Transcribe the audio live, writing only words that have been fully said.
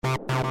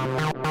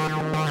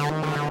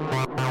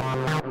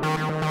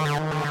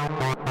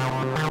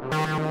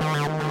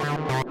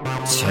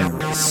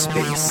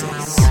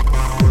TerraSpaces.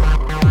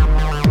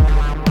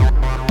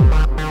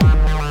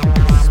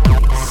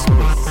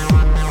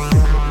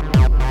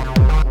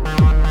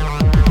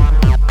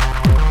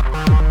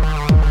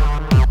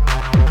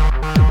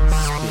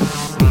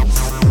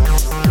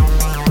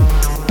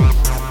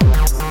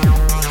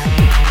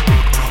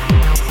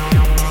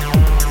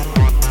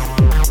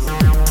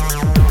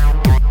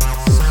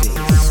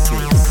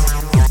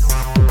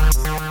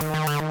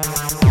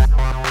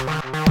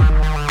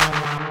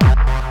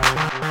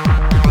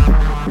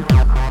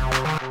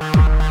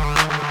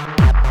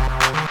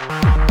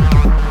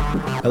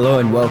 Hello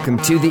and welcome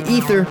to The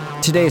Ether.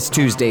 Today is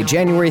Tuesday,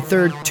 January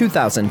 3rd,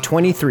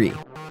 2023.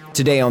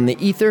 Today on The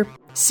Ether,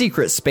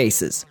 Secret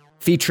Spaces,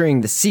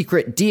 featuring the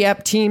secret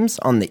dApp teams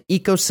on the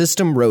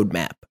ecosystem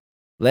roadmap.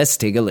 Let's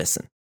take a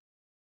listen.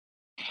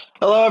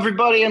 Hello,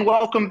 everybody, and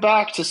welcome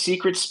back to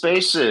Secret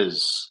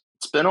Spaces.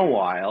 It's been a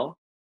while,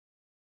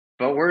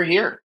 but we're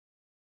here.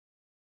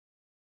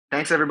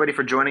 Thanks, everybody,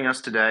 for joining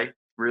us today.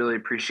 Really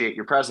appreciate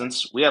your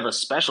presence. We have a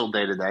special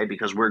day today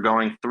because we're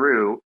going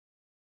through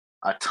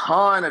a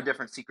ton of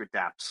different secret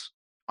dApps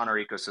on our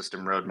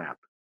ecosystem roadmap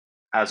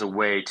as a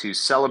way to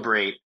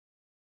celebrate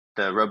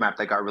the roadmap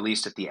that got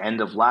released at the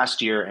end of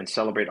last year and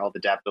celebrate all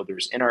the dApp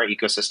builders in our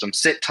ecosystem.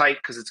 Sit tight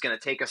because it's going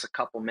to take us a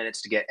couple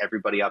minutes to get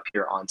everybody up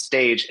here on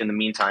stage. In the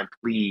meantime,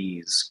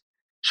 please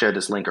share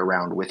this link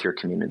around with your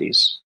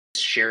communities.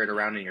 Share it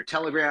around in your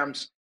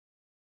Telegrams,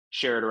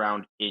 share it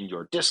around in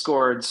your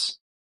Discords,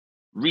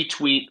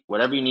 retweet,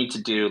 whatever you need to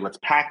do. Let's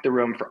pack the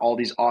room for all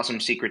these awesome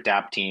secret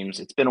dApp teams.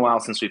 It's been a while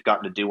since we've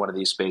gotten to do one of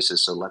these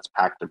spaces, so let's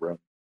pack the room.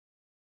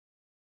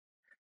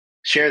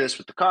 Share this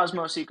with the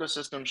Cosmos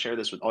ecosystem. Share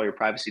this with all your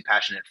privacy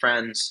passionate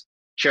friends.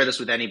 Share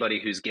this with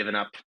anybody who's given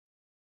up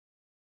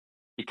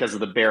because of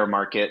the bear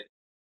market,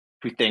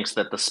 who thinks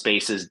that the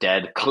space is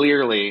dead.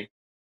 Clearly,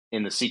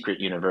 in the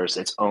secret universe,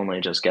 it's only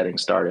just getting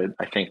started.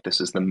 I think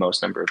this is the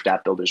most number of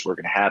dApp builders we're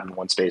going to have in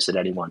one space at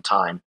any one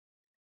time.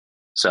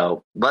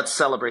 So let's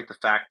celebrate the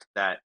fact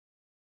that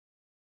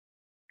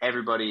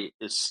everybody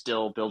is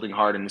still building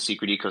hard in the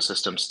secret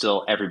ecosystem.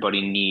 Still,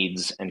 everybody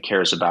needs and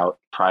cares about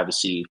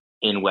privacy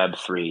in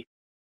Web3.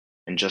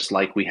 And just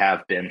like we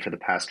have been for the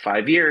past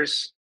 5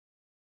 years,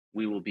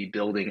 we will be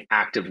building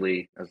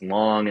actively as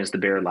long as the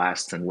bear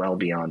lasts and well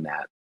beyond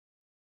that.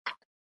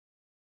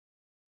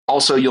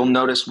 Also, you'll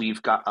notice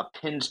we've got a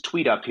pinned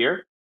tweet up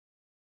here.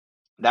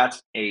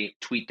 That's a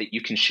tweet that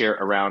you can share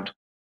around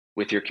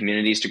with your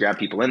communities to grab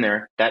people in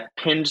there. That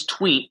pinned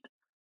tweet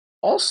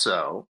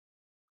also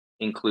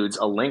includes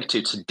a link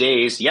to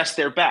today's, yes,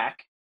 they're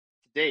back,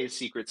 today's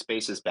Secret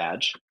Spaces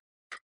badge.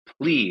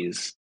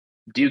 Please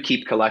do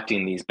keep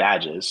collecting these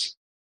badges.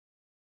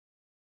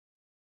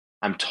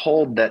 I'm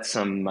told that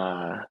some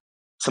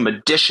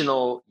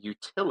additional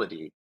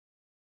utility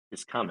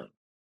is coming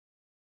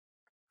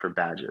for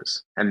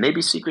badges, and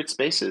maybe Secret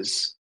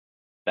Spaces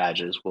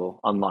badges will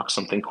unlock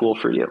something cool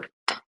for you.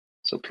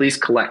 So please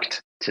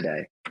collect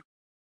today.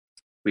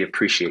 We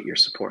appreciate your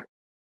support.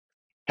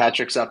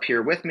 Patrick's up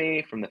here with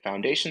me from the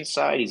foundation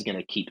side. He's going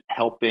to keep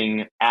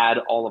helping add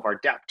all of our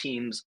dApp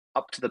teams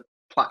up to the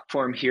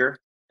platform here,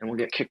 and we'll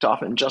get kicked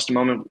off in just a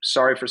moment.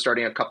 Sorry for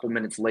starting a couple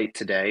minutes late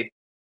today,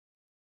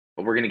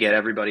 but we're going to get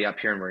everybody up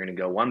here, and we're going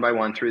to go one by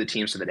one through the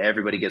team so that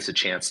everybody gets a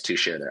chance to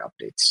share their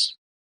updates.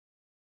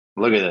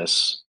 Look at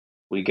this.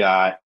 We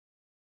got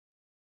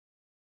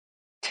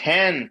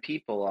 10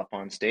 people up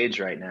on stage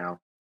right now,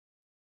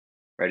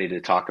 ready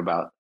to talk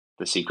about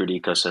the secret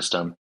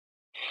ecosystem.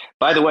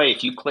 By the way,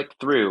 if you click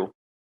through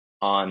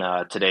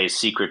on today's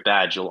secret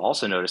badge, you'll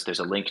also notice there's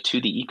a link to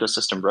the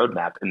ecosystem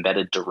roadmap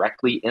embedded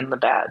directly in the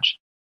badge.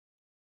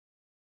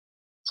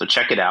 So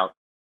check it out.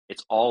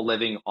 It's all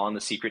living on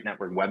the Secret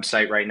Network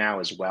website right now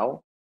as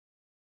well.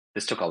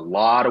 This took a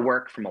lot of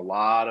work from a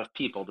lot of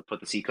people to put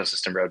this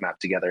ecosystem roadmap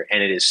together,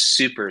 and it is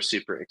super,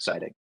 super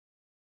exciting.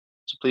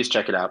 So please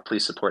check it out.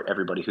 Please support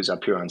everybody who's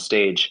up here on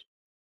stage.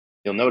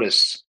 You'll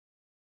notice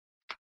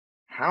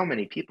how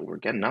many people were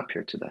getting up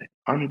here today.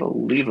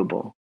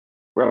 Unbelievable.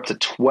 We're up to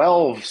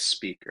 12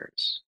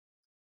 speakers.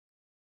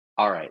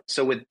 All right.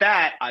 So with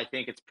that, I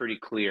think it's pretty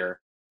clear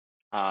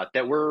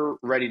that we're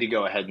ready to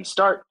go ahead and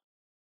start.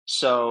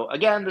 So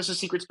again, this is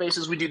Secret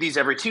Spaces. We do these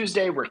every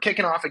Tuesday. We're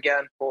kicking off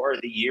again for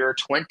the year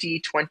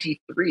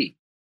 2023.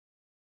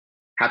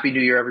 Happy New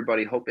Year,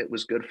 everybody. Hope it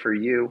was good for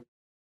you.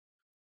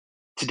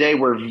 Today,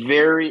 we're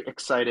very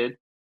excited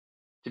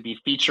to be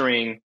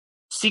featuring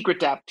secret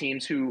dApp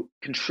teams who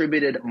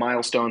contributed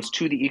milestones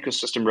to the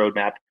ecosystem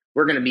roadmap.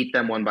 We're going to meet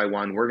them one by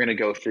one. We're going to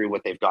go through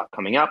what they've got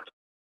coming up.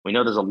 We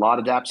know there's a lot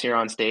of dApps here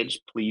on stage.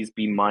 Please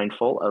be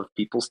mindful of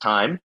people's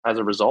time as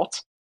a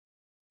result,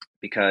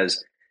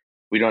 because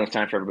we don't have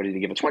time for everybody to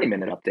give a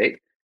 20-minute update,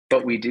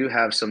 but we do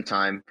have some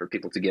time for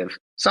people to give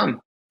some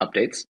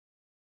updates.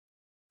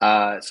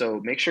 So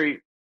make sure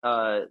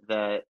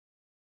that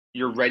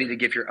you're ready to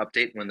give your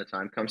update when the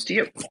time comes to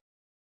you.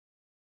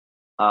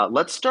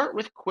 Let's start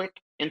with quick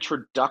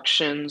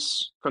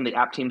introductions from the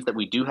app teams that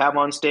we do have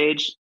on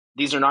stage.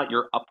 These are not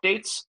your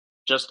updates.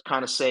 Just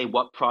kind of say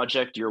what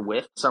project you're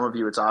with. Some of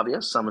you it's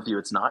obvious, some of you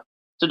it's not.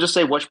 So just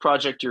say which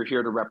project you're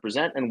here to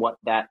represent and what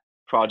that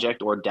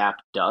project or dApp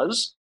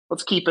does.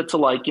 Let's keep it to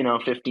like,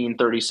 15,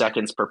 30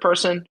 seconds per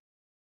person.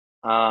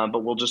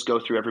 But we'll just go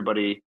through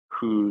everybody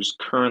who's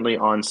currently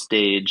on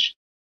stage.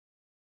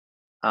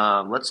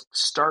 Let's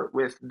start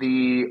with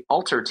the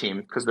Alter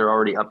team because they're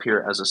already up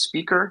here as a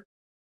speaker.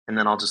 And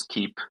then I'll just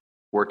keep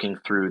working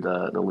through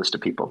the list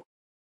of people.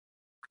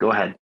 Go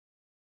ahead.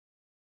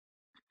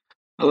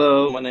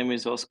 Hello, my name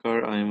is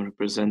Oscar. I am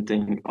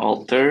representing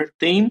Alter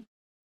team.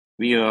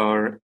 We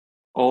are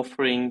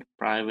offering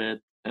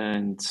private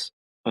and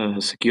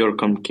secure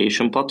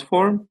communication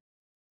platform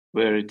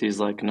where it is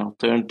like an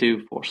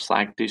alternative for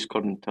Slack,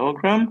 Discord, and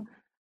Telegram.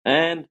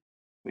 And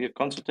we are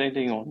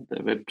concentrating on the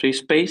Web3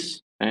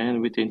 space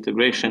and with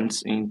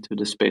integrations into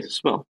the space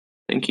as well.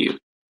 Thank you.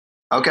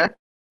 Okay,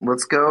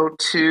 let's go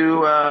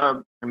to,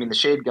 the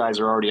Shade guys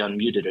are already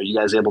unmuted. Are you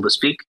guys able to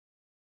speak?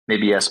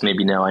 Maybe yes,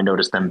 maybe no. I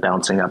noticed them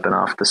bouncing up and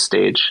off the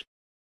stage.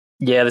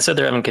 Yeah, they said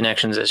they're having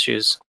connections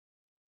issues.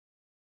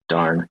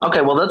 Darn.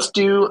 Okay, well, let's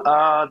do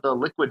the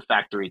Liquid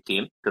Factory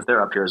team because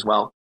they're up here as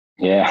well.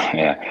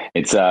 Yeah.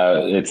 It's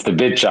the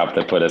bid shop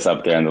that put us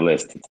up there on the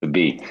list. It's the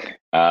B.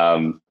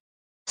 From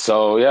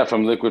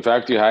Liquid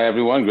Factory, hi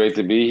everyone, great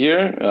to be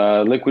here.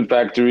 Liquid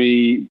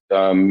Factory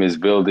is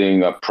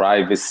building a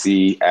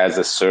privacy as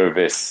a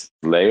service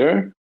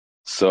layer.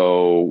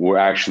 So we're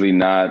actually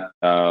not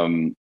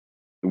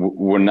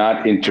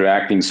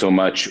interacting so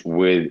much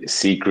with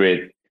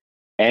secret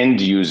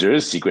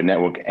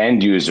network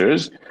end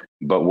users,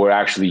 but we're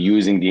actually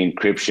using the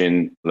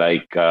encryption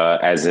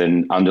as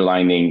an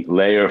underlining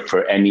layer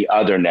for any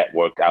other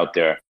network out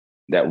there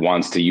that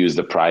wants to use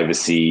the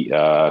privacy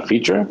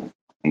feature.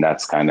 And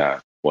that's kind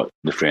of what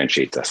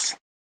differentiates us.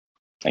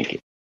 Thank you.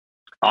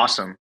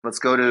 Awesome. Let's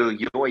go to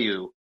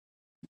Yoyu.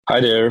 Hi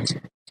there.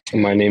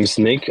 My name is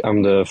Nick.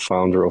 I'm the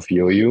founder of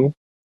Yoyu.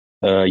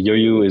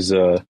 Yoyu is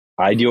a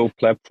IDO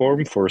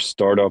platform for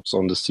startups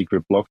on the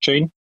secret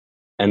blockchain.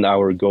 And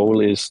our goal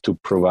is to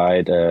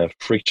provide a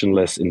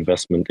frictionless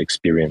investment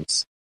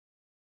experience.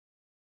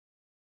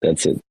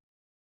 That's it.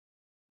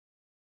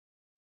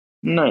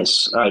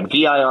 Nice. All right,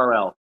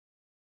 VIRL.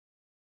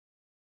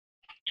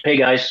 Hey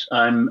guys,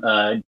 I'm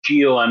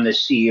Gio. I'm the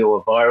CEO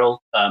of Viral.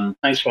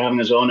 Thanks for having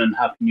us on and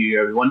Happy New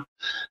Year, everyone.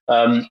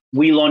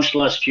 We launched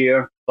last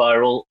year,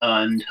 Viral,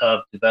 and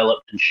have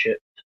developed and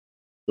shipped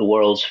the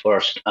world's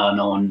first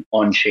Anon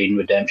on-chain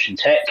redemption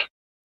tech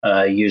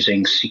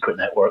using secret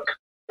network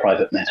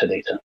private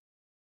metadata.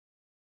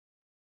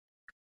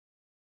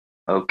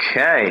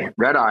 Okay,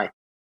 Red Eye.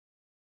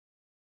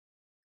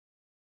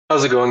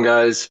 How's it going,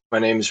 guys? My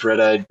name is Red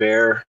Eyed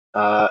Bear.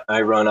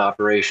 I run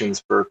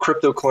operations for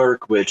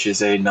CryptoClerk, which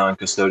is a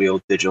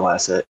non-custodial digital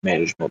asset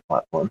management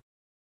platform.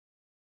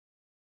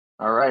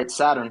 All right,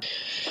 Saturn.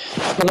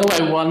 Hello,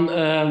 everyone.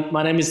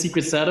 My name is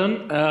Secret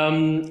Saturn,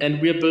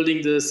 and we are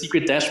building the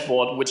Secret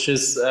Dashboard, which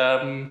is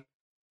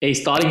a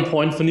starting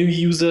point for new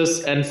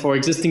users and for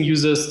existing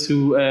users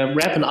to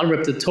wrap and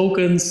unwrap the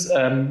tokens,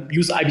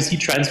 use IBC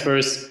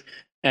transfers,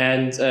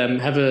 and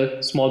have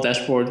a small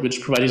dashboard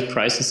which provides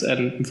prices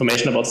and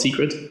information about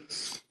Secret.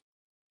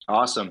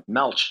 Awesome.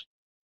 Melch.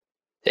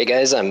 Hey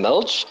guys, I'm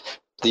Melch,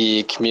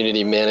 the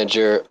community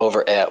manager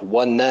over at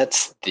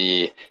OneNet,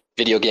 the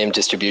video game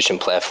distribution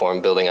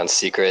platform building on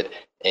Secret,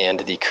 and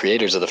the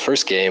creators of the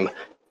first game,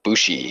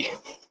 Bushi.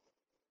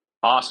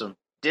 Awesome.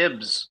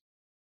 Dibs.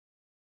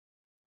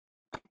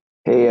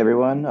 Hey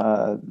everyone,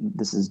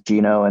 this is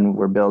Gino, and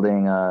we're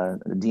building a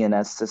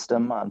DNS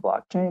system on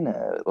blockchain,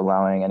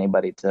 allowing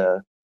anybody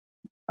to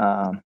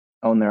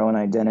own their own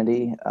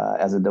identity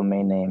as a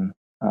domain name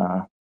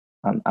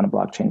on a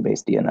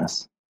blockchain-based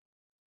DNS.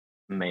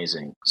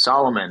 Amazing.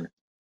 Solomon.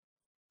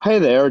 Hi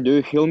there, do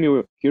you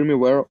hear me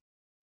well?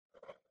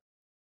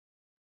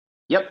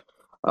 Yep.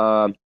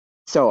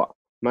 So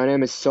my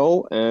name is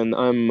Sol, and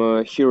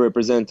I'm here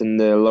representing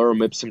the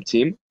Lorem Ipsum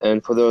team.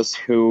 And for those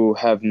who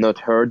have not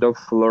heard of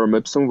Lorem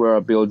Ipsum, we are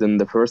building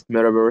the first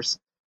metaverse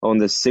on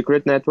the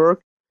Secret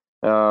network,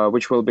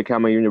 which will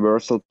become a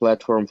universal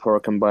platform for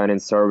combining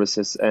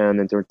services and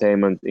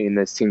entertainment in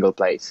a single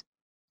place.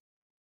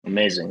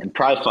 Amazing. And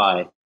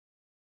PriFi.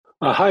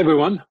 Hi,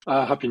 everyone.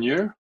 Happy New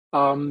Year.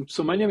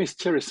 So my name is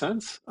Thierry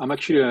Sanz. I'm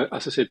actually an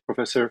associate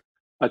professor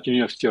at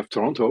University of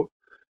Toronto.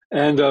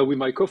 And with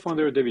my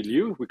co-founder, David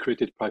Liu, we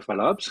created PriFi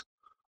Labs.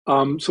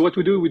 So what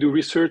we do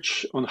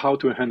research on how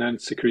to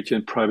enhance security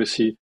and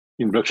privacy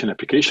in blockchain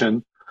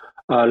application.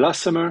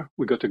 Last summer,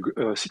 we got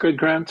a secret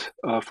grant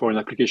for an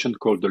application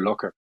called The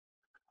Locker.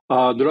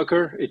 The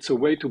Locker, it's a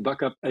way to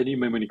back up any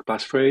mnemonic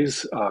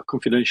passphrase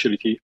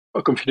confidentially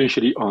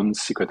on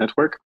secret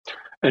network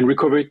and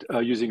recover it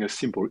using a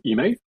simple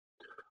email.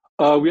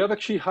 We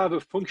actually have a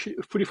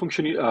fully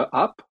functioning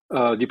app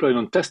deployed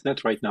on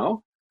testnet right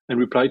now, and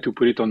we plan to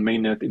put it on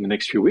mainnet in the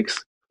next few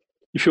weeks.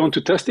 If you want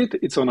to test it,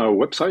 it's on our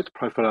website,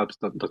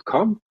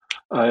 prifilabs.com,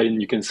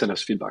 and you can send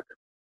us feedback.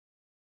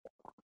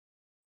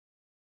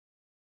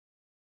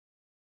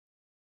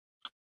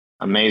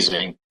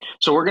 Amazing.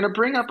 So we're going to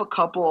bring up a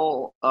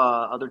couple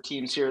other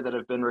teams here that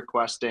have been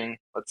requesting.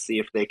 Let's see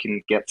if they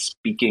can get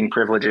speaking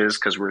privileges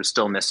because we're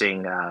still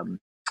missing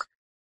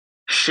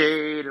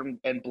Shade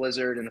and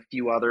Blizzard and a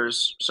few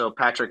others. So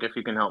Patrick, if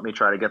you can help me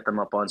try to get them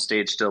up on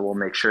stage still, we'll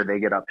make sure they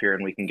get up here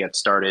and we can get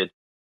started.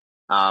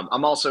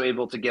 I'm also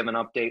able to give an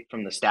update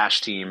from the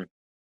Stash team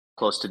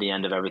close to the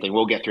end of everything.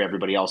 We'll get through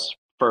everybody else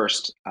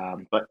first.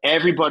 But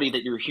everybody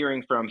that you're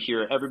hearing from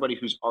here, everybody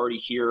who's already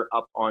here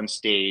up on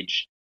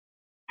stage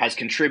has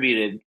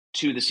contributed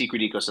to the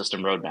Secret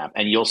Ecosystem Roadmap.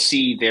 And you'll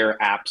see their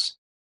apps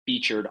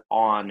featured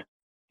on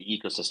the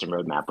Ecosystem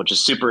Roadmap, which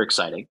is super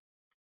exciting.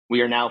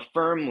 We are now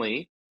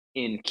firmly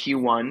in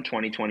Q1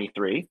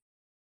 2023.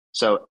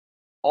 So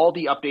all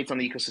the updates on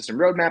the Ecosystem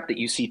Roadmap that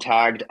you see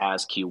tagged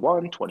as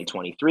Q1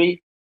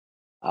 2023,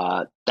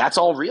 that's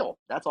all real.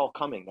 That's all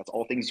coming. That's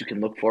all things you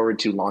can look forward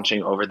to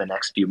launching over the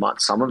next few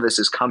months. Some of this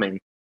is coming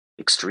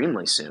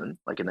extremely soon,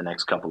 like in the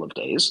next couple of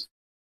days.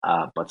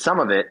 But some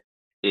of it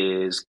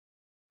is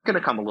going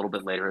to come a little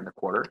bit later in the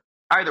quarter.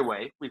 Either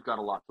way, we've got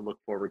a lot to look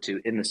forward to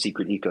in the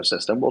Secret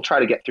Ecosystem. We'll try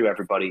to get through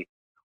everybody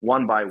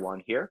one by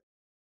one here.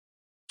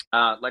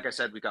 Like I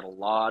said, we've got a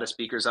lot of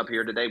speakers up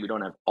here today. We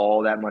don't have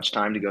all that much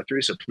time to go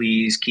through, so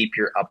please keep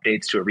your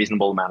updates to a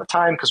reasonable amount of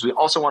time because we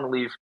also want to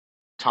leave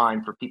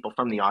time for people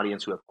from the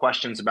audience who have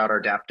questions about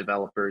our dApp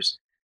developers.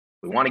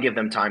 We want to give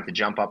them time to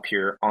jump up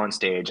here on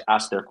stage,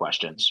 ask their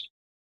questions.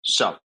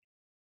 So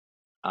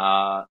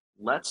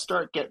let's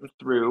start getting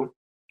through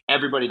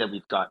everybody that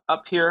we've got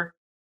up here.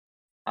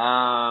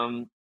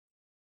 Patrick,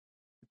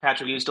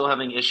 are you still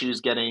having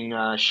issues getting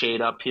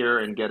Shade up here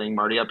and getting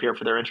Marty up here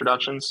for their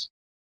introductions?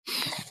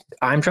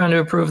 I'm trying to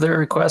approve their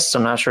requests.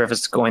 I'm not sure if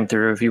it's going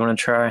through. If you want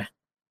to try.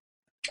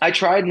 I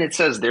tried and it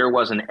says there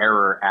was an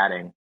error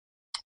adding.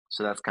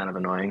 So that's kind of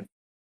annoying.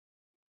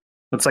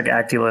 Looks like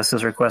Actilus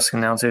is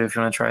requesting now too, if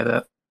you want to try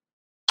that.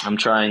 I'm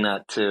trying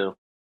that too.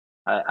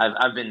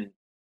 I've been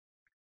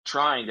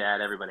trying to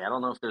add everybody. I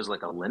don't know if there's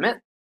like a limit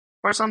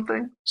or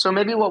something. So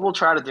maybe what we'll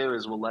try to do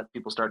is we'll let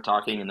people start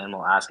talking and then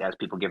we'll ask as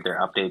people give their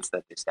updates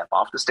that they step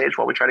off the stage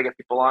while we try to get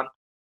people on.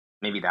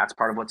 Maybe that's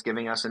part of what's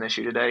giving us an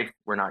issue today.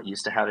 We're not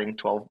used to having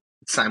 12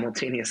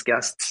 simultaneous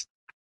guests.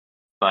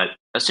 But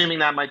assuming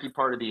that might be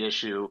part of the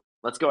issue,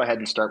 let's go ahead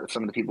and start with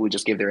some of the people who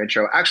just gave their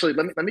intro. Actually,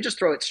 let me just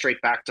throw it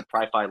straight back to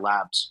PriFi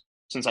Labs.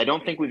 Since I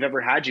don't think we've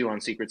ever had you on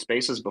Secret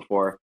Spaces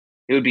before,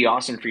 it would be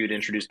awesome for you to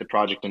introduce the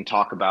project and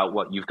talk about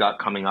what you've got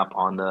coming up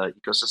on the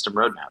ecosystem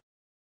roadmap.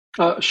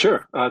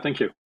 Sure. Thank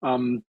you.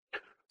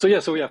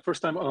 So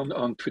first time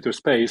on Twitter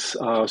Space.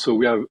 So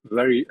we are a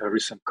very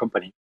recent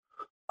company.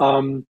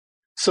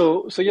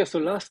 So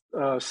last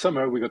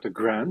summer we got a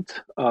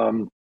grant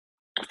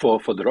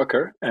for the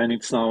Rocker, and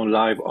it's now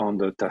live on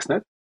the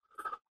testnet.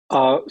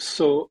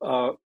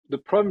 The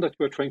problem that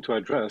we're trying to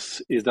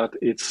address is that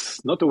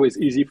it's not always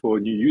easy for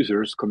new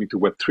users coming to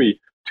Web3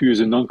 to use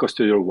a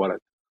non-custodial wallet.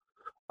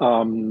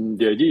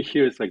 The idea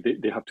here is like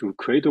they have to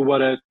create a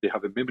wallet, they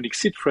have a mnemonic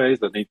seed phrase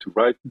that they need to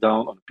write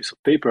down on a piece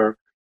of paper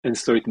and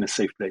store it in a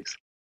safe place.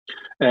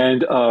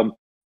 And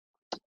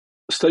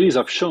studies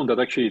have shown that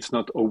actually it's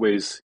not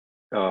always,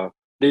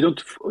 they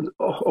don't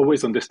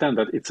always understand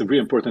that it's very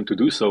important to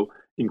do so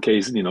in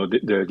case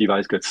the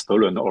device gets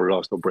stolen or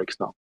lost or breaks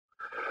down.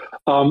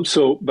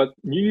 But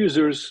new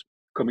users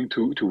coming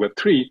to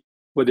Web3,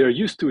 what they're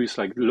used to is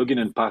like login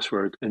and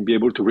password and be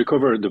able to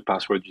recover the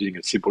password using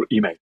a simple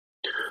email.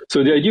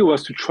 So the idea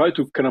was to try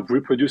to kind of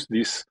reproduce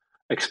this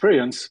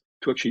experience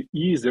to actually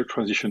ease their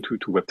transition to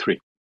Web3.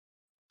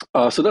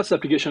 So that's the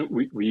application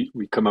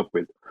we come up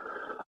with.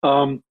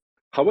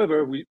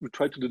 However, we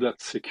try to do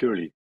that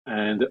securely,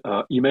 and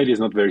email is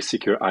not very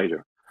secure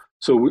either.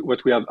 So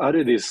what we have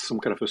added is some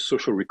kind of a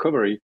social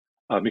recovery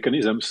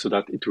mechanism so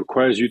that it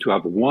requires you to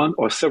have one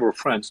or several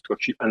friends to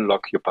actually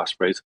unlock your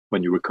passphrase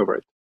when you recover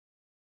it.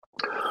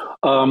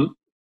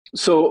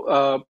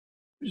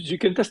 You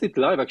can test it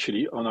live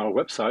actually on our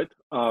website.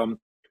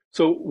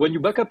 So when you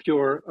back up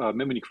your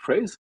mnemonic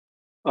phrase,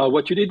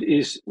 what you need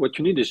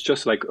is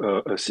just like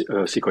a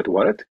secret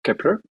wallet,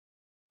 Kepler,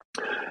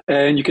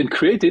 and you can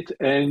create it,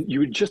 and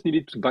you just need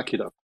it to back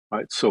it up,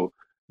 right? So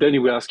then it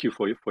will ask you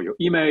for your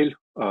email.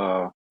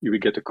 You will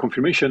get a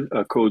confirmation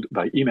code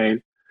by email,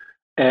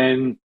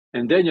 and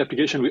then the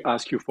application will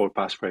ask you for a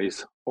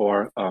passphrase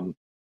or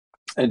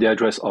and the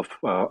address of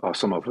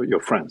some of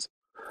your friends.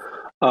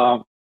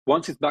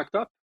 Once it's backed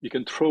up, you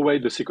can throw away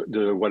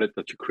the wallet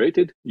that you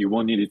created. You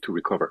won't need it to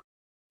recover.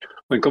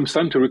 When it comes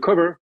time to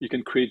recover, you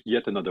can create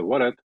yet another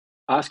wallet,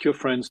 ask your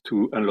friends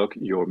to unlock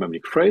your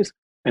mnemonic phrase,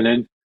 and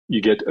then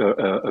you get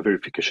a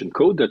verification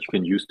code that you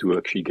can use to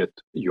actually get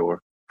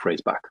your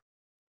phrase back.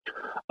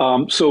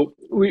 So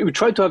we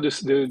try to have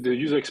the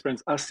user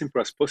experience as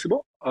simple as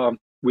possible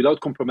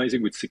without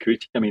compromising with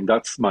security. I mean,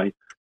 that's my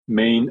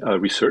main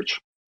research.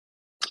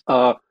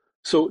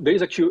 So there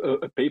is actually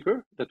a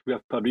paper that we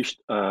have published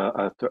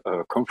at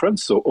a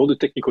conference. So all the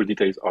technical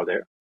details are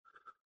there.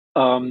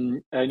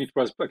 And it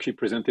was actually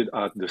presented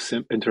at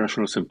the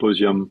International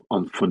Symposium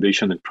on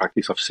Foundation and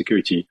Practice of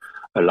Security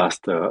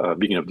last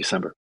beginning of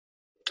December.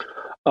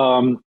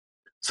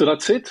 So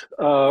that's it.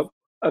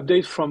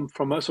 Update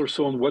from us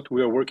also on what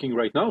we are working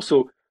right now.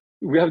 So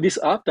we have this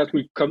app that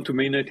will come to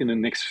mainnet in the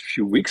next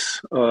few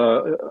weeks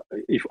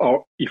if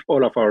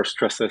all of our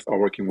stress tests are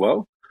working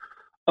well.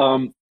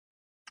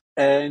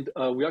 And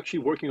we're actually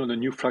working on a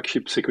new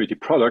flagship security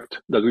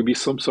product that will be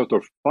some sort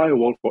of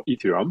firewall for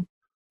Ethereum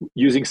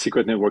using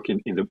secret network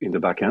in the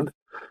backend.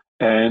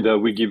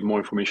 And we give more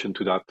information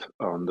to that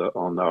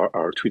on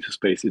our Twitter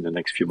space in the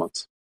next few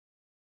months.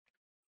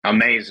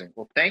 Amazing.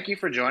 Well, thank you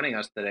for joining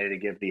us today to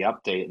give the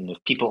update. And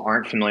if people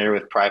aren't familiar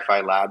with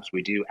PriFi Labs,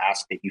 we do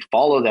ask that you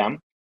follow them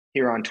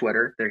here on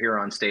Twitter. They're here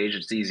on stage.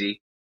 It's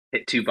easy.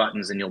 Hit 2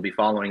 buttons and you'll be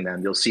following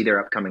them. You'll see their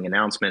upcoming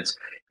announcements.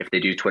 If they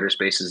do Twitter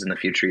Spaces in the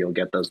future, you'll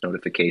get those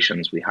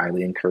notifications. We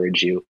highly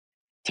encourage you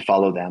to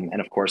follow them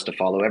and, of course, to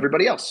follow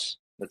everybody else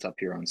that's up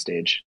here on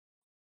stage.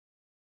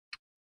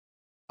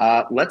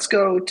 Let's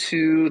go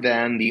to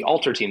then the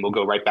Alter team. We'll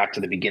go right back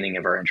to the beginning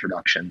of our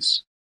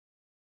introductions.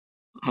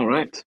 All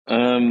right.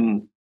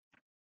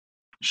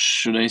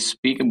 Should I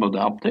speak about the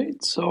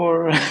updates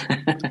or?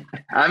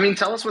 I mean,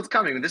 tell us what's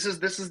coming. This is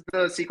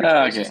the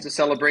secret spaces to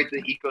celebrate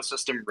the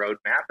ecosystem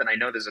roadmap, and I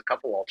know there's a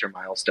couple Alter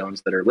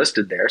milestones that are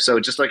listed there. So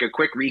just like a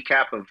quick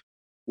recap of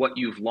what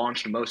you've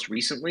launched most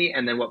recently,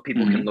 and then what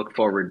people can look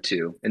forward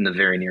to in the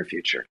very near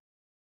future.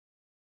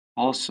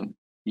 Awesome.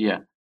 Yeah.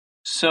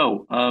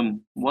 So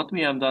what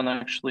we have done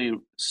actually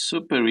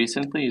super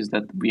recently is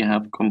that we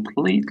have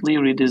completely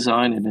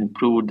redesigned and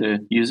improved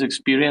the user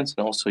experience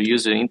and also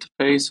user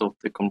interface of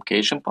the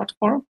communication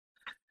platform.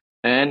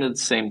 And at the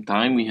same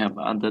time, we have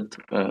added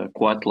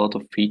quite a lot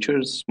of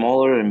features,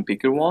 smaller and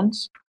bigger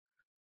ones.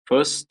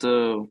 First,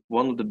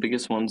 one of the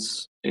biggest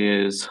ones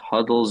is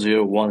Huddle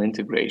 01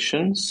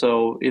 integration.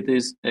 So it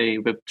is a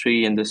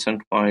Web3 and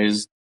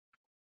decentralized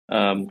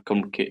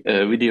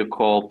video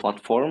call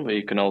platform where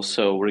you can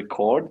also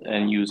record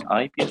and use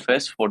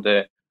IPFS for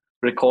the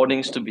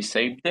recordings to be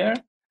saved there,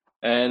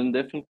 and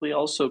definitely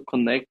also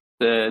connect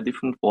the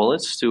different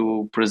wallets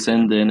to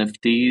present the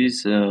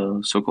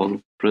NFTs,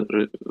 so-called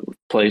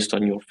placed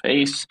on your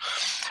face.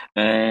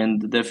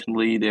 And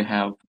definitely they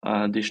have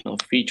additional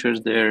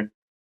features there.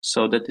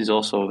 So that is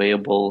also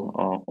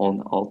available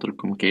on Alter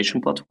communication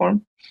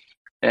platform.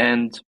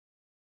 And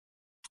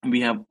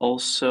we have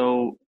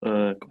also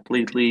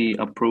completely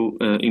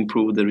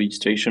improved the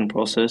registration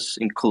process,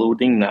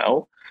 including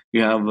now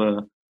you have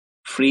a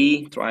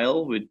free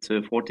trial with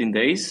 14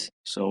 days.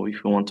 So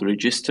if you want to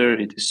register,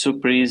 it is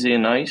super easy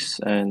and nice,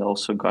 and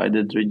also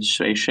guided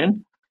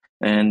registration.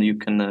 And you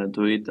can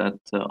do it at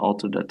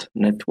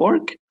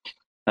alter.network.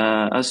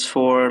 As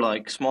for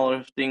like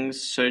smaller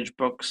things, search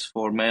box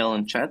for mail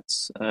and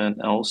chats,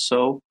 and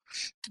also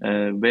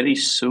very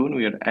soon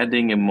we are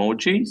adding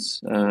emojis.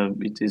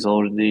 It is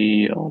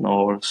already on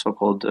our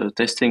so-called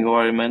testing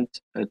environment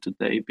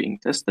today being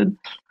tested.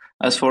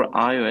 As for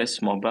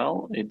iOS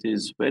mobile, it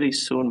is very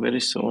soon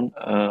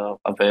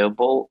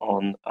available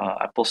on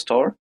Apple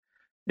Store.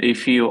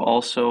 If you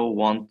also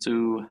want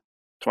to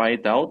try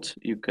it out,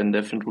 you can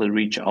definitely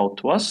reach out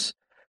to us,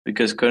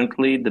 because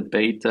currently the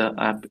beta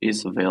app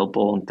is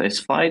available on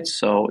test flight.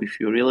 So if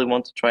you really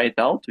want to try it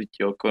out with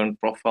your current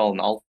profile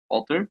on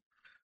Alter,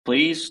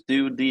 please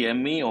do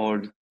DM me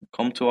or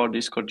come to our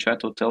Discord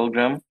chat or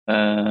Telegram,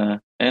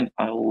 and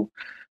I will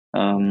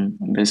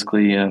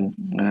basically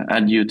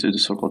add you to the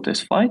so-called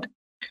test flight.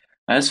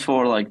 As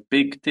for like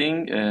big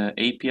thing,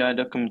 API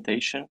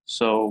documentation,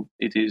 so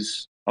it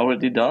is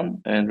already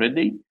done and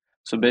ready.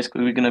 So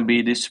basically we're going to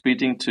be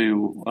distributing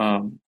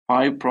to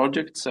 5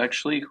 projects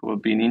actually who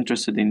have been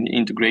interested in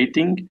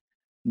integrating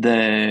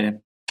the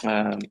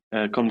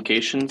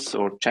communications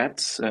or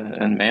chats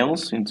and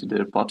mails into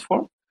their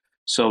platform.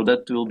 So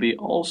that will be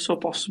also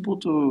possible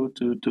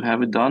to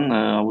have it done,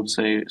 I would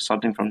say,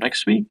 starting from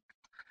next week.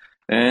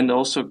 And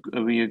also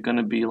we are going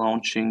to be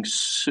launching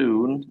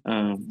soon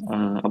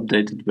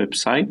updated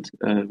website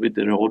with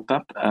the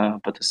roadmap,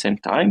 but at the same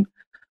time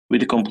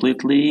with a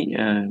completely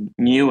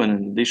new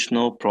and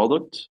additional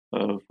product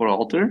for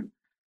Alter.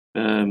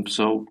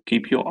 So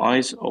keep your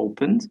eyes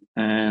open.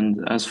 And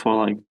as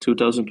for like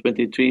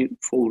 2023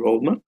 full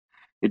roadmap,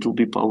 it will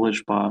be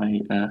published by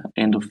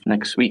end of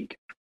next week.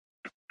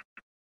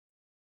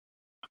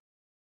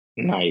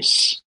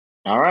 Nice.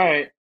 All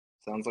right.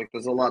 Sounds like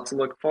there's a lot to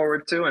look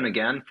forward to. And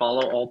again,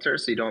 follow Alter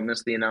so you don't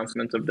miss the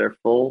announcement of their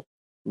full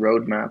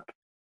roadmap.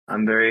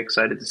 I'm very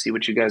excited to see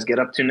what you guys get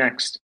up to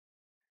next.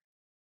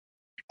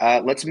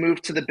 Let's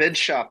move to the bid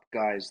shop,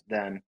 guys,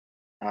 then.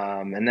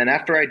 And then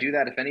after I do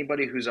that, if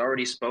anybody who's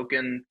already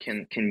spoken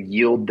can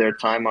yield their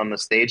time on the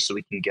stage so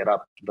we can get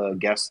up the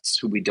guests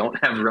who we don't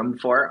have room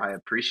for, I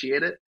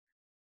appreciate it.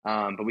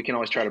 But we can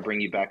always try to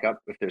bring you back up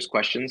if there's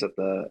questions at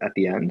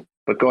the end.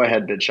 But go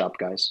ahead, bid shop,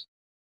 guys.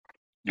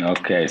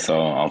 Okay,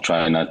 so I'll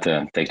try not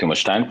to take too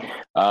much time.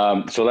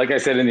 So like I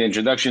said in the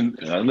introduction,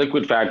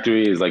 Liquid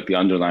Factory is like the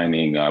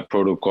underlying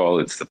protocol.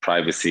 It's the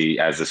privacy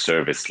as a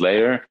service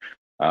layer.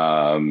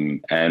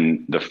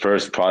 And the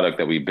first product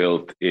that we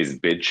built is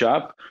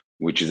BidShop,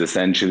 which is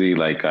essentially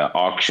like an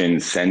auction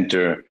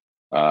center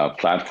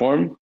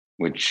platform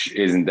which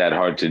isn't that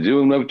hard to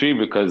do in Web3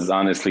 because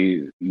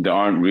honestly, there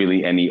aren't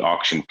really any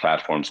auction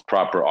platforms,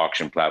 proper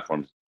auction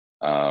platforms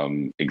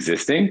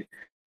existing.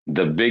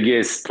 The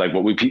biggest, like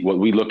what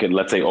we look at,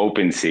 let's say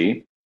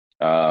OpenSea,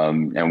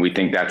 and we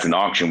think that's an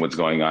auction, what's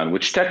going on,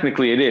 which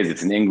technically it is.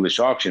 It's an English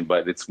auction,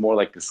 but it's more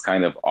like this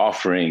kind of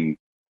offering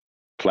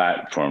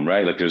platform,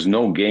 right? Like there's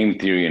no game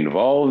theory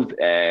involved,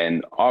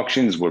 and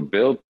auctions were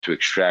built to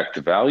extract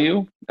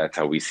value. That's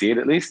how we see it,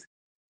 at least.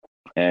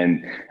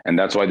 And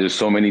that's why there's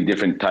so many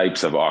different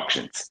types of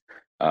auctions,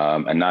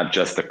 and not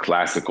just the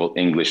classical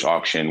English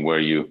auction where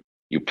you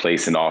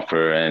place an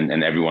offer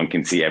and everyone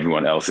can see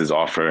everyone else's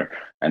offer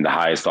and the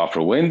highest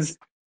offer wins.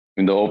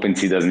 And the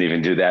OpenSea doesn't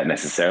even do that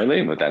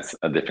necessarily, but that's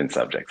a different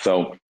subject.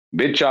 So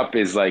BitShop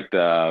is like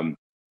the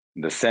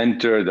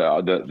center,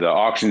 the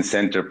auction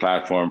center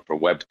platform for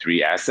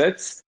Web3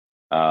 assets.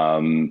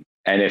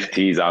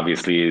 NFTs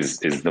obviously is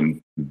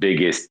the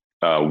biggest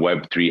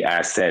Web3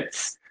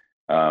 assets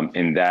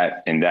in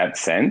that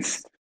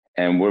sense.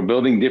 And we're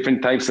building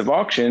different types of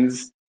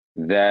auctions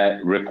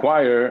that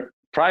require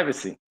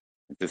privacy.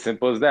 It's as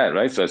simple as that,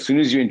 right? So as soon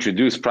as you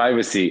introduce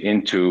privacy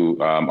into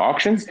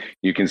auctions,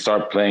 you can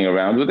start playing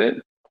around with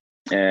it.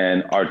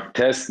 And our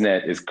test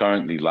net is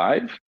currently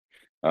live.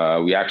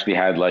 We actually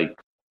had like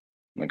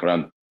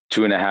around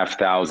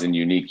 2,500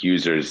 unique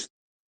users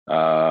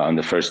on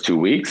the first 2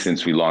 weeks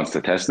since we launched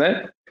the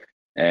testnet.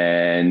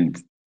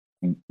 And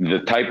the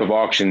type of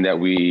auction that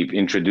we've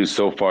introduced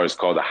so far is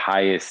called the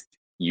highest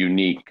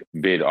unique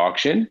bid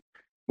auction,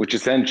 which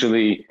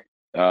essentially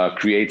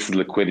creates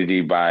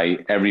liquidity by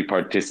every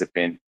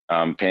participant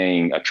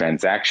paying a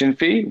transaction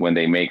fee when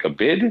they make a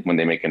bid, when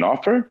they make an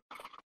offer.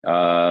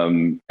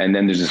 And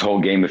then there's this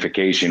whole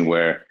gamification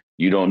where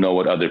you don't know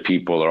what other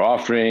people are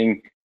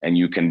offering, and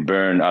you can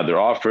burn other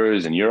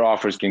offers, and your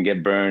offers can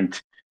get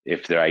burnt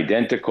if they're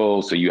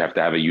identical. So you have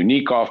to have a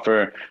unique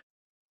offer.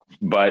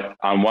 But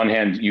on one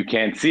hand, you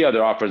can't see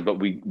other offers, but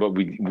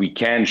we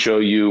can show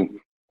you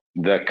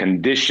the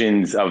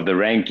conditions of the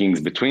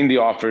rankings between the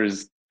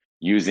offers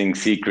using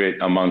secret,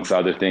 amongst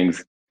other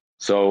things.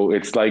 So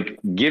it's like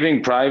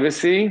giving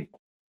privacy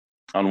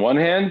on one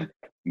hand,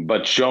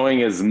 but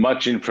showing as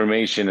much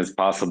information as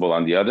possible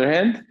on the other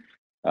hand,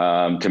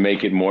 to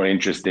make it more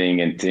interesting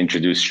and to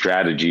introduce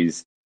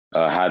strategies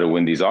how to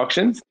win these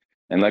auctions.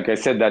 And like I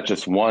said, that's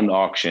just one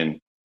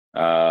auction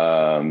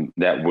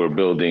that we're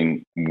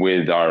building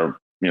with our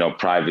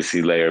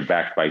privacy layer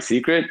backed by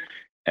secret.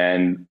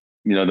 And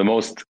the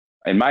most,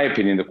 in my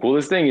opinion, the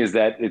coolest thing is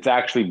that it's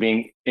actually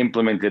being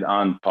implemented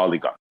on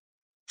Polygon.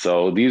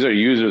 So these are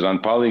users on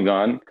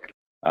Polygon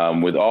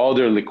with all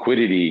their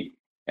liquidity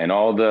and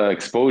all the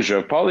exposure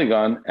of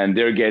Polygon, and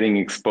they're getting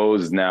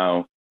exposed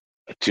now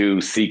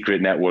to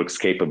Secret Network's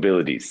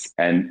capabilities,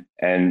 and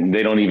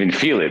they don't even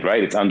feel it,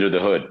 right? It's under the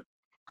hood.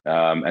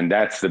 And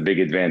that's the big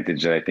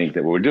advantage that I think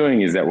that we're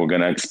doing, is that we're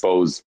going to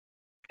expose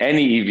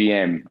any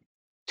EVM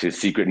to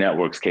Secret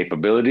Network's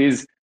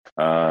capabilities.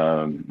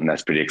 And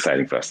that's pretty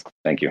exciting for us.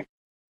 Thank you.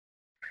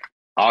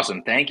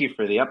 Awesome. Thank you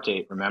for the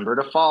update. Remember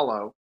to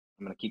follow.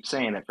 I'm going to keep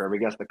saying it for every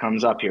guest that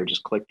comes up here.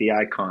 Just click the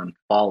icon,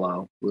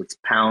 follow. Let's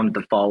pound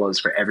the follows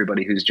for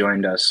everybody who's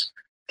joined us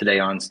today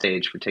on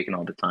stage, for taking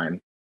all the time.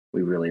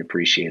 We really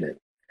appreciate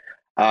it.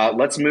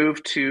 Let's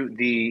move to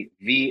the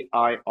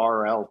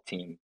VIRL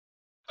team.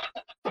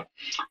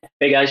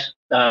 Hey guys,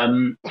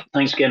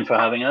 thanks again for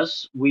having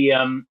us. We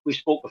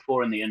spoke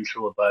before in the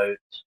intro about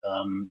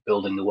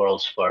building the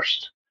world's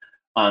first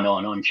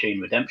on-chain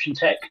redemption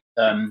tech.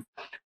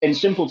 In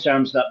simple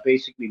terms, that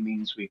basically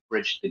means we've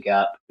bridged the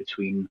gap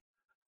between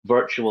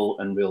virtual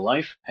and real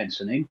life, hence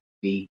the name,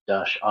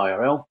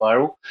 V-IRL,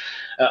 viral,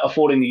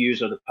 affording the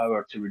user the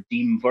power to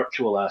redeem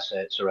virtual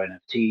assets or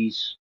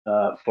NFTs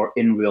for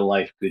in real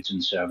life goods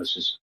and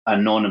services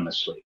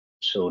anonymously.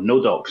 So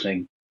no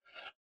doxing,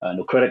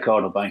 no credit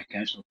card, no bank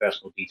accounts, no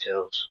personal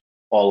details,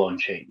 all on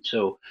chain.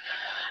 So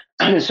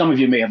some of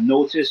you may have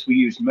noticed we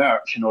used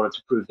merch in order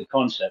to prove the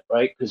concept,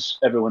 right? Because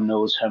everyone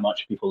knows how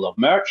much people love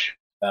merch.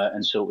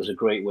 And so it was a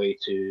great way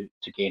to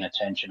gain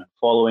attention and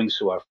following.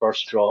 So our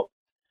first drop,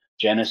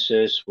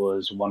 Genesis,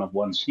 was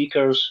one-of-one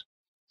sneakers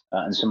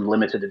and some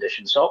limited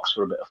edition socks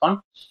for a bit of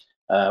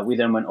fun. We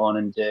then went on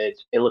and did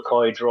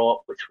Ilikoi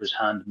drop, which was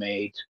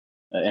handmade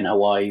in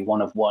Hawaii,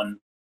 one-of-one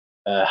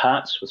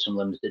hats with some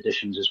limited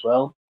editions as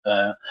well.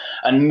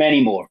 And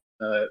many more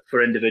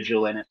for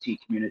individual NFT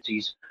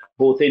communities,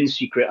 both in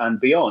Secret and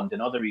beyond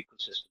in other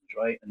ecosystems,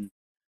 right?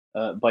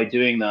 And by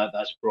doing that,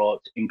 that's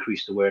brought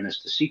increased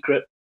awareness to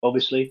Secret,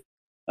 obviously,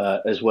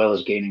 as well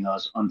as gaining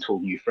us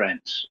untold new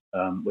friends,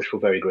 which we're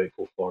very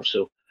grateful for.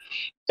 So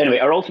anyway,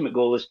 our ultimate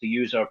goal is to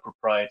use our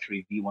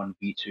proprietary V1,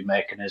 V2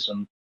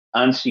 mechanism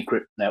and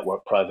Secret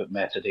Network private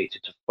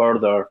metadata to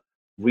further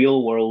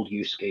real-world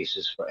use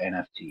cases for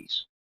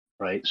NFTs,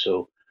 right?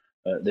 So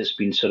that's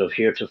been sort of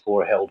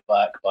heretofore held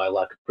back by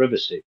lack of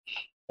privacy.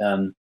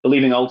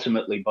 Believing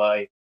ultimately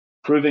by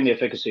proving the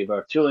efficacy of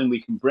our tooling,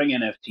 we can bring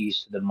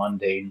NFTs to the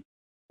mundane,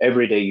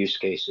 everyday use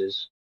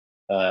cases,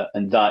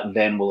 and that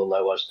then will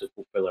allow us to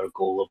fulfill our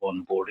goal of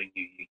onboarding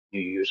new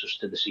users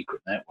to the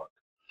Secret Network.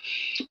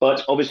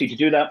 But obviously, to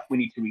do that, we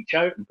need to reach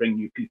out and bring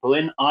new people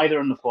in, either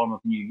in the form of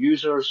new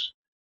users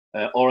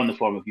or in the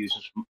form of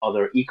users from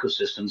other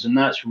ecosystems. And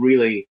that's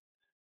really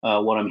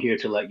what I'm here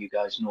to let you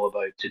guys know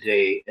about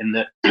today. In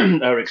that,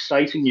 our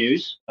exciting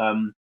news,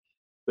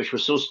 which we're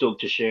so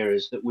stoked to share,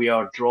 is that we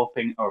are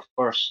dropping our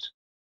first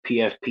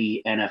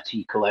PFP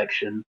NFT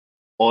collection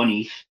on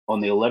ETH on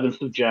the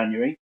 11th of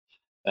January,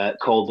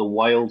 called the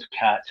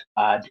Wildcat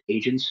Ad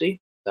Agency.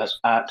 That's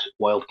at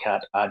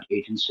Wildcat Ad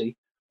Agency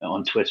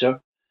on Twitter.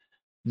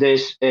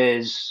 This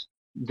is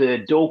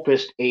the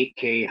dopest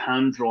 8K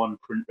hand-drawn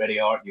print-ready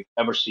art you've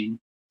ever seen.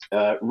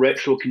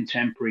 Retro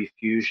contemporary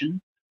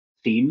fusion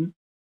theme.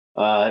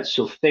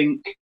 So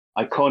think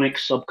iconic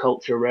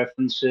subculture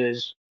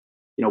references,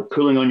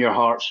 pulling on your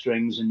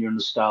heartstrings and your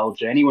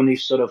nostalgia. Anyone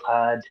who's sort of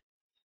had,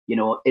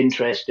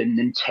 interest in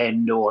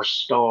Nintendo or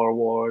Star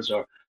Wars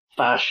or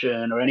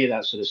fashion or any of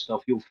that sort of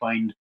stuff, you'll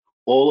find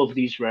all of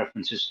these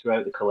references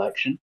throughout the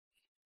collection.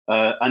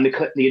 And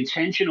the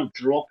intention of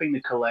dropping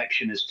the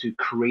collection is to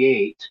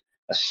create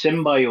a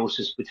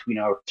symbiosis between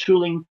our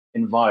tooling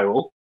in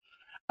Viral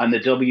and the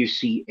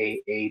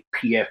WCAA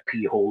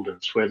PFP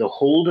holders, where the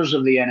holders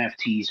of the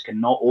NFTs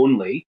can not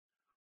only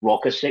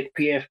rock a sick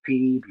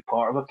PFP, be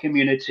part of a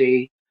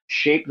community,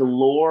 shape the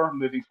lore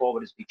moving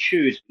forward as they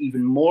choose, but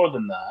even more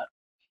than that,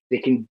 they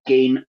can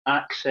gain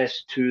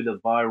access to the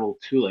Viral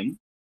tooling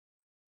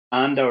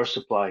and our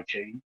supply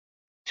chain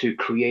to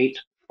create,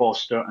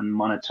 foster, and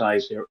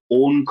monetize their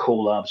own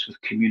collabs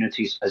with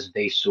communities as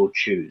they so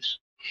choose.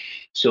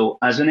 So,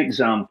 as an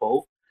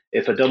example,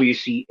 if a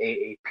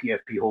WCAA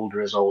PFP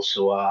holder is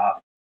also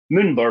a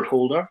Moonbird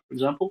holder, for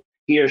example,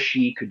 he or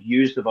she could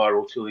use the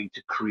Viral tooling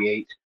to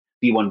create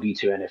V1,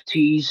 V2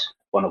 NFTs,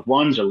 one of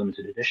ones or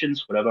limited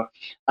editions, whatever,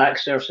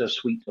 access a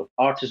suite of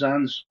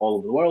artisans all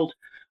over the world,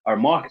 our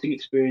marketing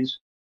experience,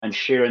 and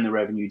sharing the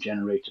revenue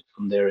generated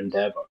from their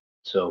endeavor.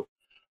 So,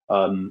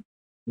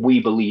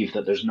 we believe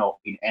that there's not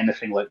been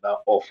anything like that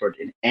offered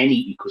in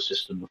any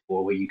ecosystem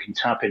before, where you can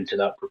tap into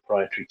that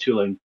proprietary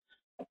tooling,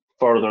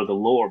 further the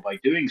lore by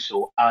doing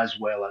so, as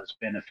well as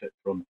benefit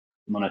from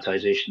the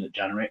monetization that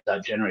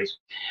generates.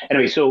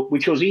 Anyway, so we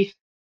chose ETH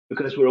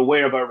because we're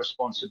aware of our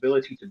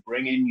responsibility to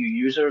bring in new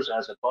users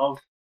as above.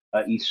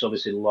 ETH's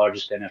obviously the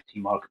largest NFT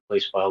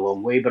marketplace by a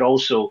long way, but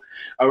also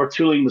our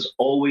tooling was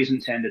always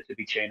intended to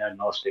be chain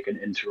agnostic and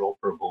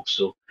interoperable.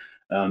 So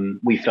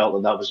we felt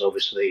that that was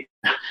obviously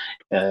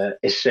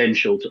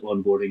essential to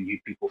onboarding new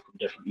people from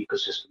different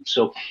ecosystems.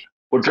 So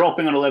we're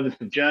dropping on 11th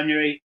of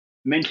January,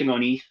 minting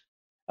on ETH.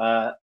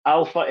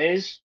 Alpha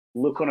is,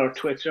 look on our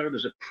Twitter,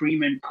 there's a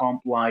pre-mint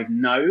comp live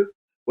now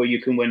where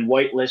you can win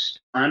whitelist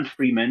and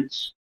free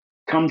mints.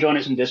 Come join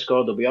us in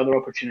Discord. There'll be other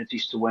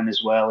opportunities to win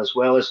as well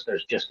as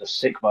there's just a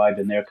sick vibe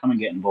in there. Come and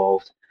get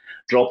involved.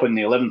 Dropping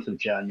the 11th of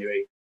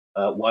January,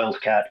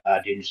 Wildcat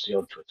Ad Agency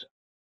on Twitter.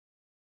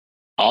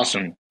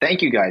 Awesome.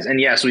 Thank you, guys. And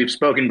yes, we've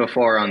spoken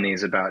before on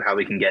these about how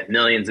we can get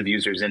millions of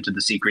users into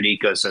the secret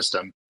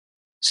ecosystem.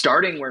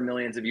 Starting where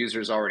millions of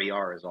users already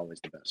are is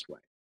always the best way,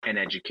 and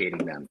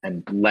educating them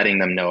and letting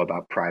them know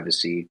about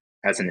privacy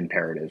as an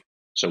imperative.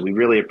 So we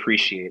really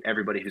appreciate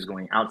everybody who's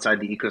going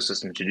outside the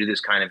ecosystem to do this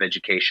kind of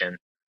education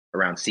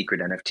around secret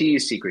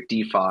NFTs, secret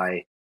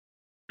DeFi,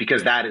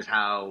 because that is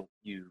how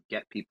you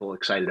get people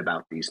excited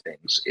about these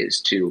things, is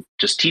to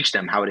just teach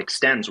them how it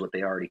extends what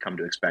they already come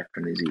to expect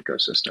from these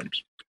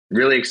ecosystems.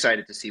 Really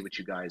excited to see what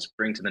you guys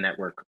bring to the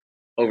network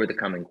over the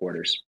coming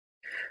quarters.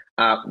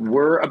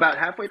 We're about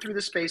halfway through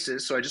the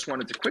spaces, so I just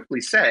wanted to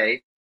quickly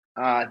say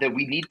that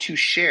we need to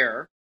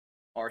share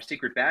our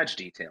secret badge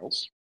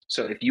details.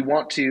 So if you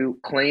want to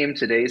claim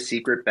today's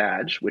secret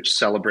badge, which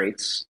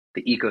celebrates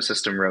the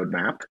ecosystem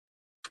roadmap,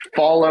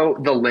 follow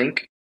the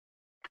link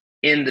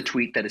in the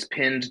tweet that is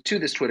pinned to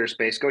this Twitter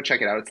space. Go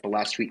check it out. It's the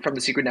last tweet from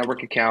the Secret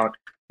Network account.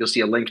 You'll see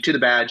a link to the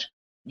badge.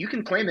 You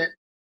can claim it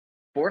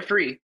for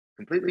free,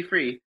 completely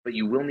free, but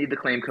you will need the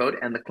claim code,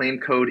 and the claim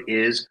code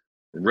is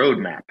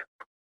roadmap.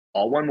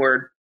 All one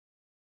word,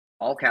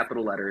 all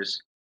capital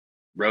letters,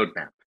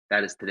 roadmap.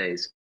 That is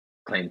today's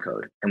claim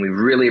code. And we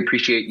really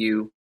appreciate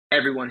you,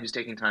 everyone who's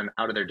taking time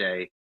out of their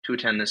day to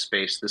attend this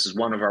space. This is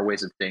one of our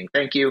ways of saying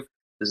thank you.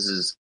 This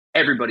is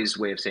everybody's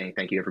way of saying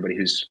thank you, everybody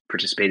who's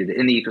participated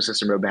in the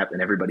ecosystem roadmap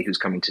and everybody who's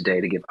coming today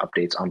to give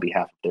updates on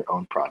behalf of their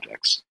own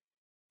projects.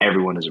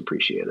 Everyone is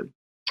appreciated.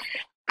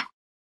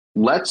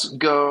 Let's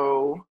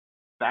go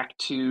back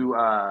to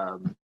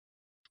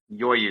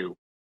Yoyu.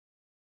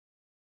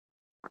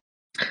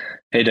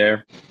 Hey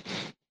there.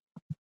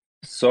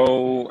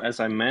 So, as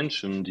I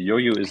mentioned,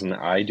 Yoyu is an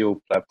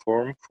ideal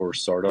platform for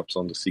startups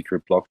on the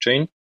secret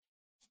blockchain.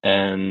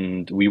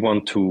 And we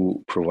want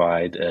to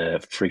provide a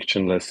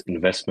frictionless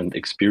investment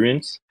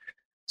experience.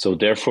 So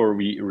therefore,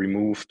 we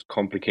removed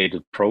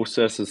complicated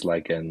processes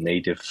like a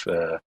native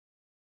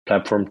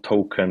platform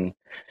token,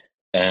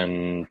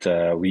 and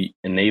we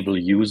enable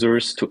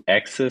users to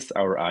access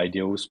our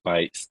IDOs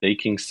by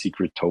staking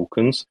secret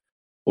tokens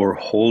or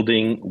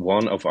holding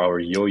one of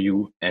our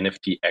Yoyu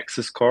NFT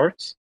access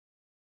cards.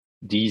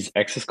 These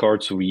access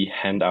cards we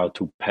hand out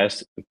to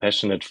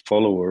passionate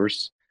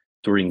followers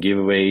during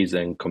giveaways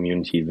and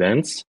community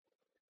events.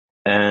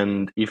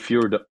 And if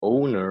you're the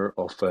owner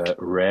of a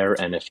rare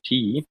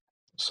NFT,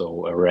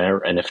 so a rare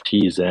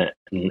NFT is an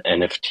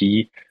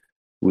NFT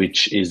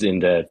which is in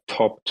the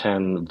top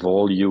 10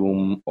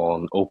 volume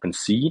on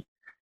OpenSea,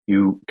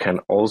 you can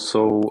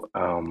also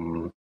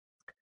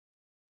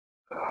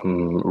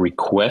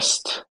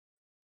request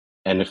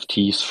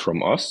NFTs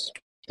from us.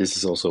 This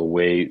is also a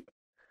way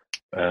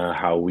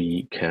how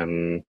we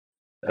can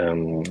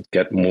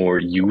get more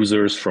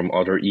users from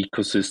other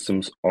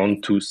ecosystems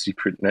onto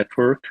Secret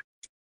Network.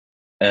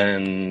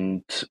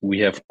 And we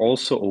have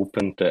also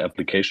opened the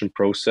application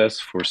process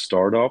for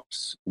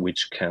startups,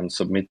 which can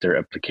submit their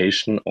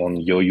application on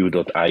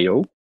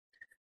yoyu.io.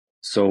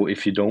 So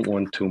if you don't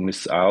want to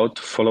miss out,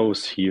 follow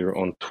us here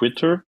on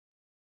Twitter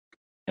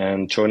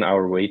and join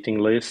our waiting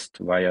list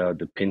via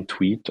the pinned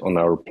tweet on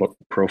our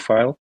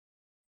profile.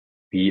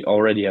 We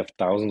already have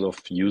thousands of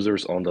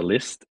users on the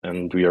list,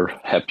 and we are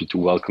happy to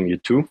welcome you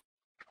too.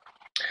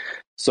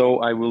 So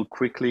I will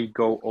quickly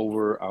go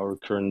over our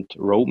current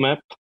roadmap,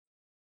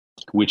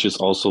 which is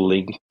also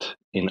linked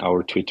in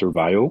our Twitter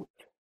bio.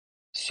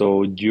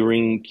 So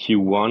during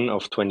Q1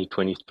 of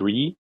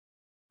 2023,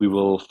 we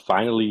will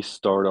finally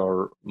start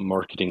our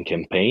marketing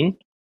campaign.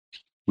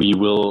 We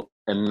will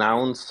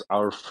announce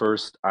our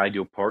first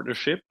IDEO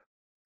partnership,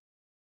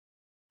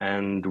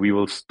 and we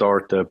will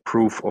start the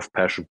Proof of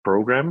Passion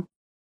program.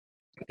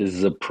 This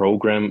is a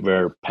program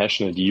where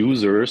passionate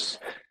users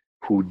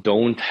who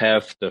don't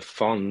have the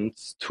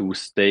funds to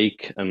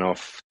stake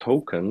enough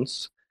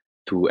tokens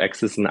to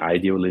access an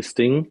IDEO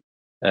listing,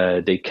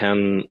 they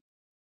can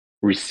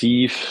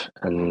receive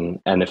an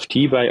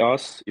NFT by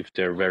us if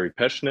they're very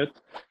passionate.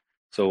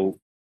 So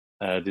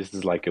this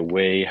is like a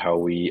way how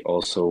we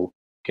also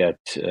get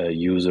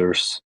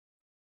users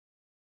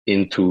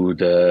into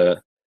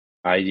the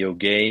IDEO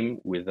game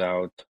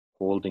without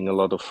holding a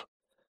lot of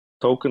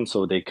tokens,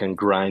 so they can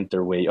grind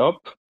their way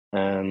up.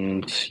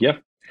 And yeah,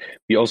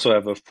 we also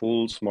have a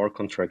full smart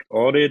contract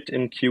audit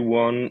in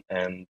Q1,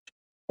 and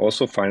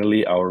also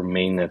finally our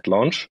mainnet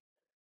launch.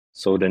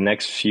 So the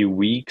next few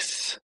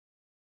weeks,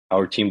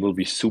 our team will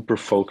be super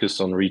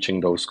focused on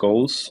reaching those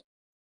goals.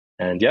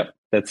 And yeah,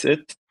 that's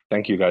it.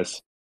 Thank you,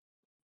 guys.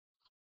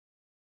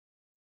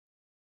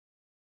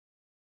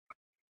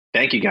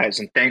 Thank you, guys,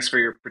 and thanks for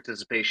your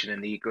participation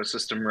in the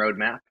ecosystem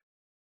roadmap.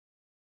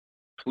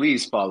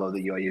 Please follow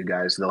the Yoyu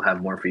guys. They'll have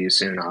more for you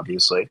soon,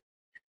 obviously.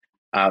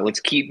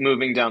 Let's keep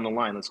moving down the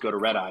line. Let's go to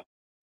Red Eye.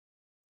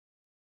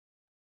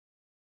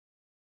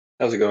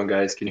 How's it going,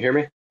 guys? Can you hear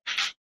me?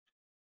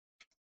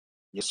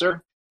 Yes,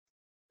 sir.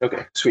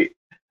 Okay, sweet.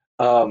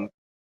 Hi,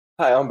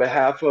 on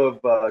behalf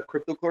of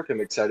CryptoClerk, I'm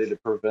excited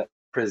to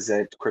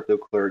present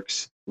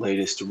CryptoClerk's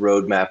latest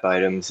roadmap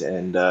items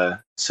and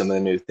some of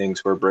the new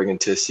things we're bringing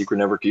to Secret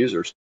Network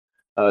users.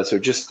 So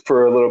just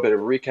for a little bit of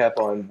a recap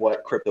on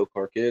what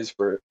CryptoClerk is,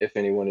 for if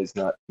anyone is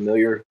not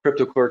familiar,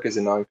 CryptoClerk is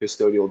a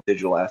non-custodial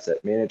digital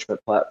asset management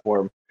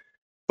platform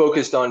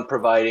focused on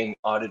providing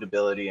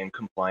auditability and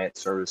compliance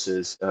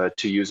services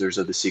to users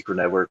of the Secret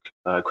Network.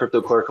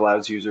 CryptoClerk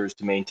allows users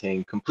to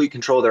maintain complete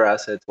control of their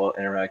assets while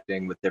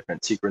interacting with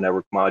different Secret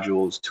Network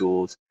modules,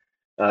 tools,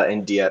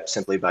 and dApp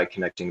simply by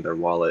connecting their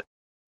wallet.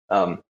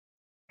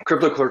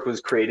 CryptoClerk was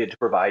created to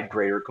provide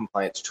greater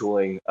compliance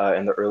tooling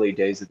in the early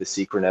days of the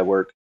Secret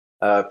Network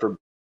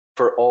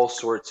for all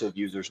sorts of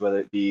users, whether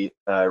it be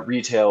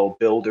retail,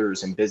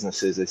 builders, and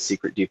businesses as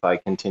Secret DeFi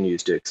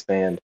continues to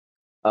expand.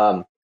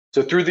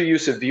 So through the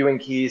use of viewing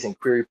keys and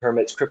query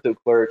permits,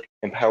 CryptoClerk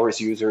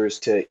empowers users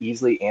to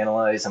easily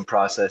analyze and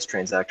process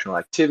transactional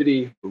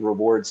activity,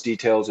 rewards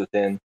details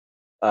within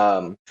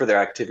for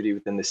their activity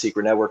within the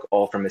Secret Network,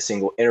 all from a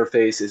single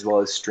interface, as well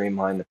as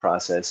streamline the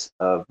process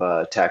of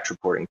tax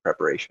reporting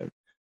preparation,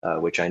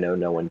 which I know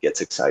no one gets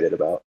excited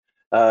about.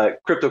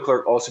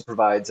 CryptoClerk also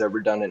provides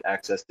redundant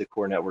access to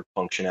core network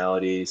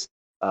functionalities,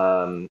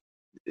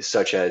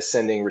 such as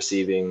sending,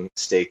 receiving,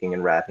 staking,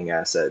 and wrapping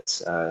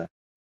assets,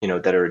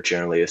 that are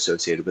generally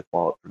associated with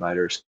wallet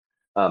providers.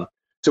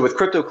 So with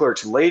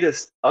CryptoClerk's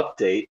latest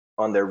update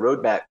on their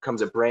roadmap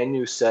comes a brand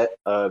new set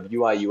of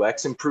UI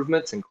UX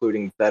improvements,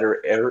 including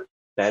better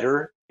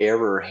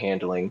error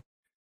handling,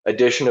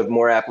 addition of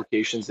more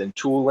applications and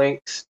tool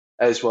links,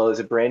 as well as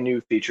a brand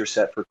new feature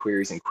set for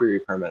queries and query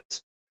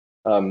permits.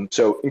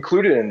 So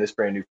included in this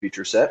brand new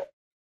feature set,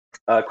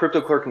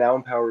 CryptoClerk now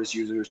empowers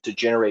users to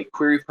generate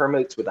query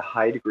permits with a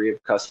high degree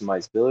of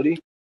customizability,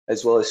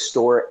 as well as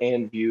store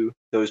and view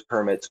those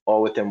permits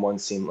all within one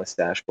seamless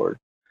dashboard.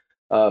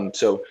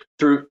 So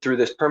through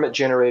this permit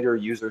generator,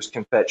 users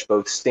can fetch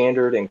both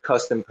standard and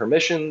custom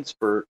permissions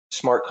for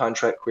smart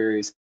contract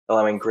queries,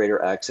 allowing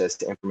greater access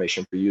to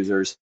information for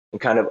users and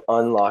kind of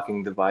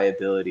unlocking the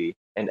viability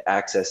and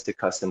access to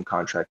custom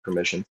contract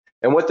permissions.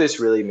 And what this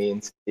really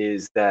means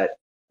is that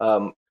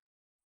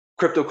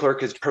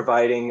CryptoClerk is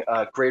providing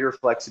greater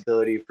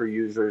flexibility for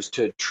users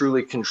to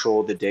truly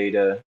control the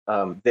data,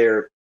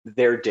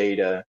 their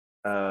data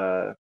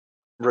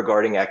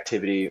regarding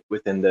activity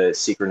within the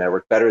Secret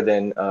Network better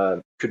than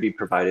could be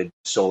provided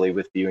solely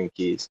with viewing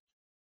keys.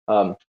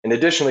 And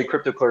additionally,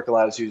 CryptoClerk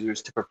allows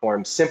users to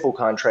perform simple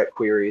contract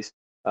queries,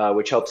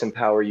 which helps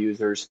empower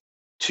users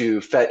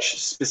to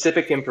fetch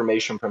specific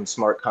information from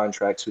smart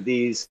contracts with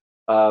ease.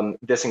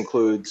 This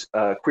includes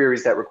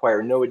queries that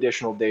require no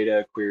additional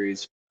data,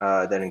 queries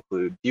that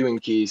include viewing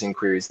keys, and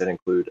queries that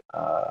include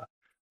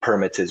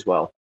permits as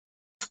well.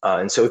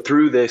 And so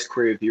through this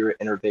query viewer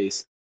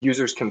interface,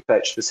 users can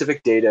fetch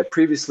specific data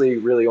previously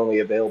really only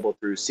available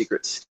through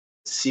secret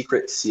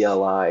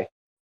CLI.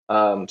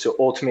 So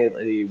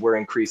ultimately, we're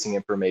increasing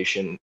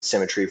information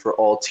symmetry for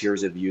all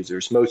tiers of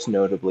users, most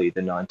notably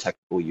the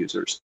non-technical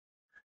users.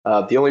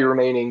 The only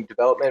remaining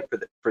development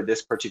for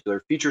this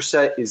particular feature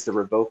set is the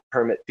revoke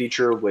permit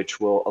feature, which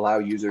will allow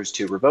users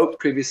to revoke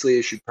previously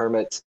issued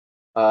permits,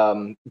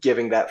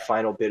 giving that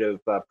final bit of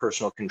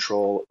personal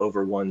control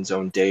over one's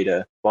own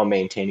data while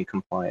maintaining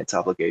compliance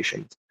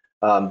obligations.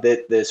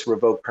 This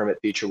revoke permit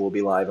feature will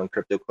be live on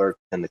CryptoClerk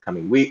in the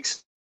coming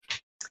weeks.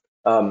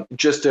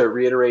 Just to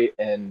reiterate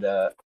and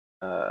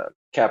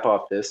cap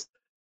off this,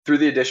 through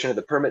the addition of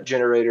the permit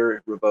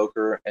generator,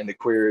 revoker, and the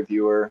query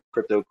reviewer,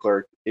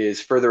 CryptoClerk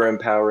is further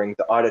empowering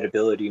the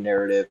auditability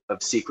narrative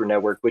of Secret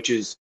Network, which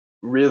is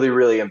really,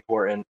 really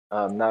important,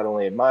 not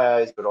only in my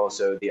eyes, but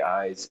also the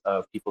eyes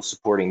of people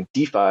supporting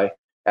DeFi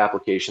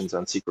applications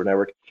on Secret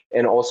Network,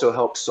 and also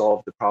help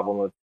solve the problem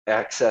of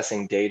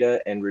accessing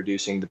data and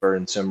reducing the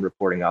burdensome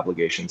reporting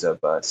obligations of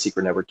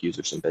Secret Network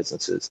users and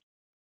businesses.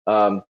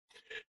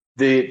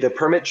 The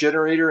permit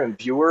generator and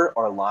viewer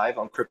are live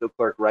on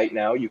CryptoClerk right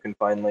now. You can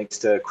find links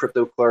to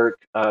CryptoClerk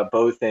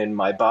both in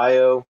my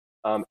bio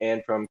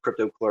and from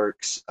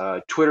CryptoClerk's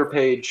Twitter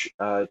page.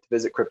 To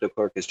visit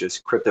CryptoClerk is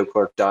just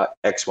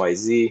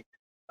cryptoclerk.xyz.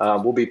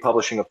 We'll be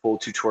publishing a full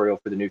tutorial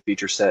for the new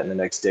feature set in the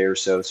next day or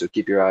so, so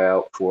keep your eye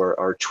out for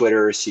our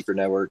Twitter, Secret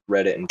Network,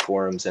 Reddit, and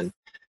forums, and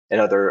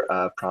other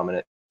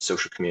prominent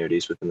social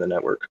communities within the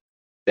network.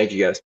 Thank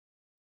you, guys.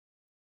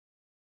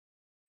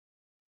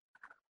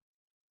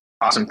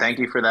 Awesome. Thank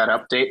you for that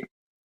update.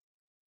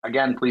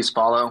 Again, please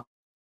follow.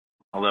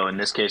 Although in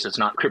this case, it's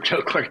not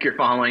CryptoClerk you're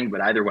following, but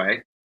either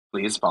way,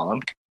 please follow.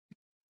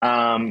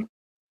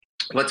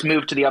 Let's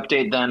move to the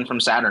update then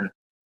from Saturn.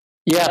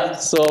 Yeah,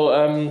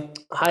 so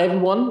hi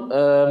everyone,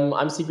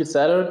 I'm Secret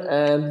Saturn,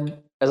 and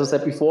as I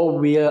said before,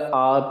 we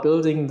are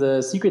building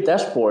the Secret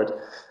Dashboard.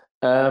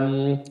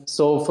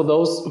 So for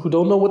those who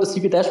don't know what the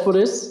Secret Dashboard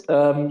is,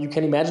 you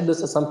can imagine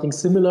this as something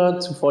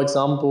similar to, for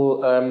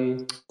example,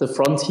 the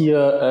Frontier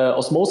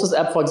Osmosis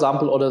app, for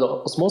example, or the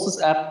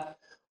Osmosis app,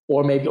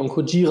 or maybe on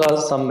Kujira,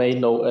 some may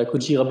know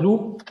Kujira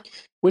Blue,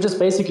 which is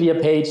basically a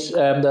page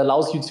that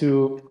allows you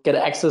to get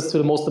access to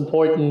the most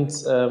important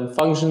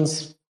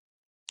functions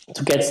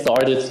to get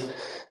started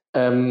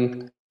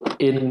in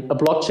a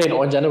blockchain,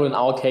 or in general, in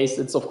our case,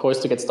 it's of course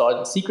to get started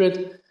in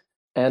Secret.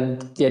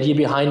 And the idea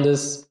behind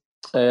this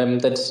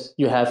that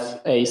you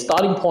have a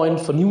starting point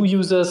for new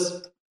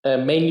users,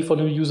 mainly for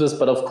new users,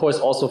 but of course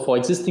also for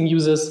existing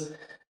users,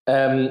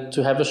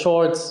 to have a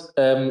short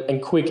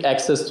and quick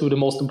access to the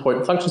most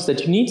important functions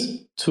that you need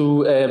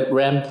to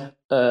ramp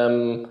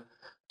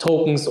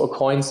tokens or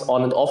coins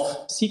on and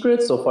off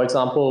Secret. So for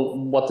example,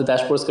 what the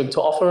dashboard is going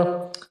to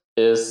offer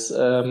is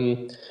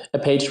a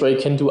page where you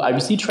can do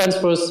IBC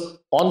transfers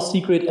on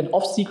Secret and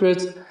off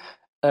Secret.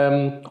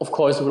 Of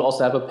course, we will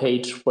also have a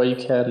page where you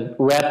can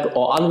wrap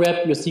or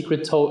unwrap your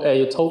Secret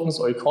your tokens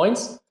or your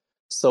coins.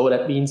 So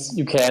that means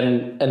you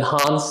can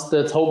enhance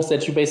the tokens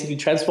that you basically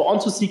transfer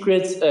onto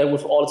Secret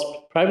with all its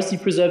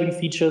privacy-preserving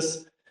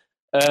features,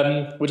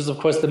 which is of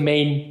course the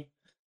main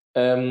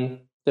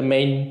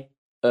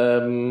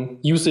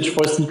usage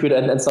for Secret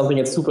and something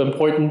that's super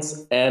important.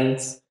 And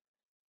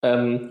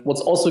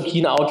what's also key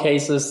in our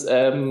case is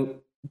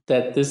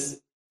that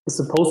this is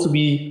supposed to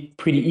be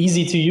pretty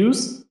easy to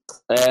use.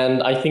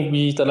 And I think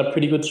we've done a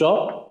pretty good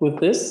job with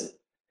this.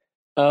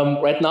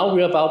 Right now,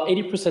 we're about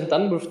 80%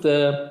 done with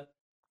the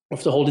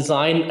whole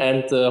design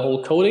and the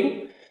whole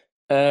coding.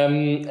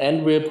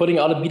 And we're putting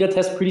out a beta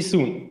test pretty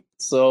soon.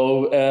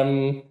 So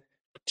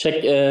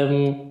check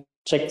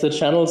the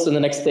channels in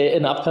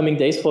the upcoming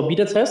days for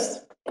beta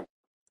test.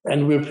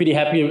 And we're pretty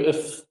happy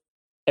if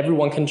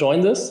everyone can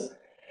join this.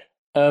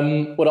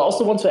 What I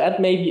also want to add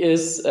maybe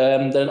is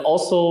that it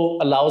also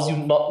allows you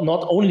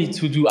not only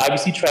to do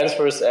IBC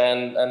transfers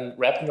and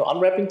wrapping or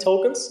unwrapping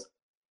tokens,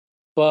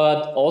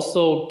 but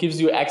also gives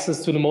you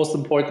access to the most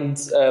important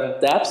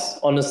dApps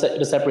on the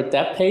separate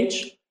dApp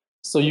page.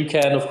 So you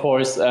can, of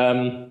course,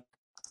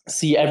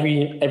 see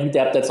every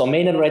dApp that's on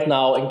mainnet right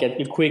now and get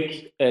you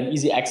quick and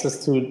easy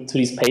access to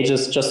these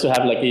pages, just to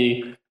have like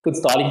a good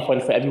starting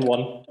point for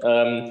everyone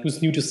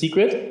who's new to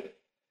Secret.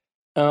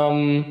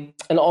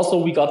 And also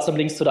we got some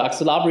links to the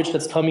Axelar bridge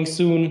that's coming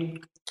soon,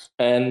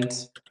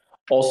 and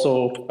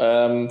also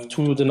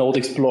to the node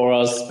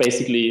explorers,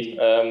 basically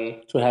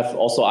to have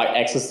also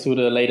access to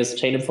the latest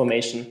chain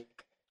information.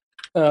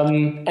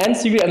 And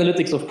Secret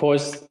Analytics, of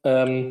course,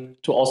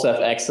 to also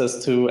have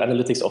access to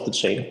analytics of the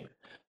chain.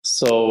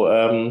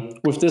 So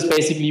with this,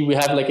 basically, we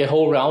have like a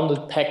whole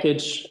rounded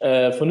package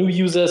for new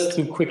users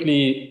to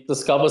quickly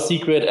discover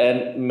Secret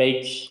and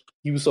make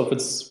use of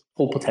its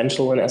full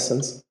potential in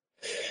essence.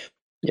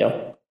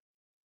 Yeah.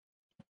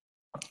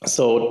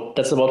 So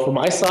that's about from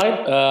my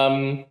side.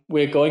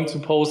 We're going to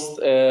post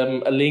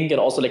a link and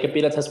also like a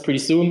beta test pretty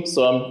soon.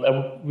 So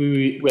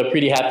we're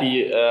pretty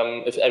happy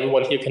if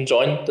everyone here can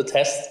join the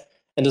test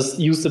and just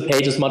use the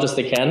page as much as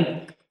they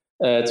can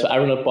to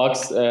iron out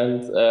bugs.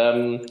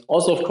 And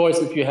also, of course,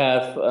 if you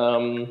have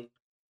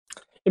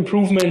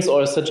improvements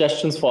or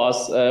suggestions for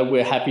us,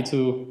 we're happy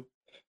to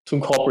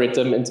incorporate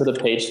them into the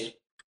page.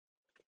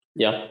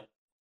 Yeah.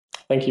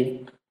 Thank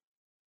you.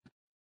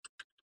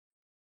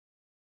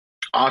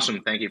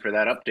 Awesome. Thank you for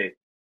that update.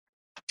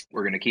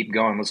 We're going to keep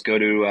going. Let's go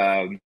to,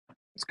 I'm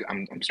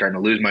starting to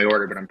lose my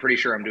order, but I'm pretty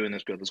sure I'm doing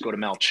this good. Let's go to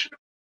Melch.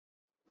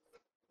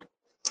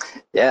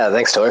 Yeah,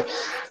 thanks, Tor.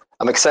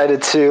 I'm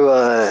excited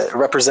to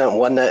represent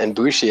OneNet and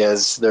Bushi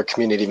as their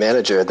community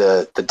manager.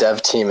 The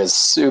dev team is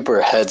super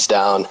heads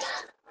down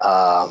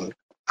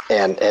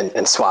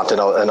and swamped, and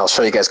I'll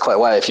show you guys quite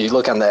why. If you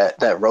look on that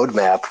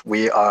roadmap,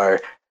 we are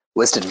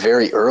listed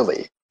very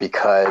early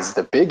because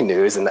the big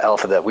news in the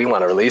alpha that we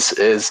want to release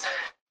is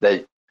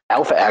that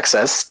alpha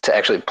access to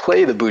actually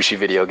play the Bushi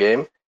video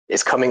game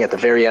is coming at the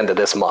very end of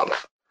this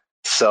month.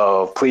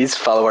 So please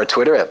follow our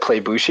Twitter at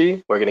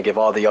PlayBushi. We're going to give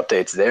all the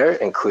updates there,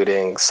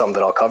 including some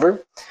that I'll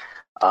cover.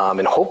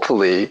 And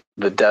hopefully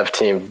the dev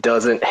team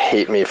doesn't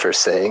hate me for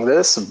saying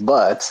this,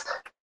 but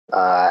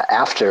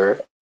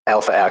after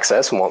alpha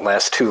access won't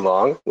last too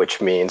long,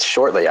 which means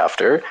shortly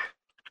after,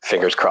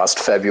 fingers crossed,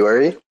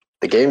 February,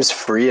 the game's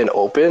free and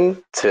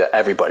open to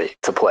everybody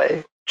to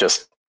play.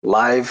 Just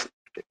live,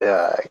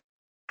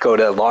 go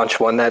to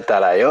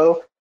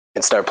launchonenet.io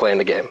and start playing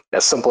the game.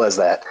 As simple as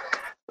that.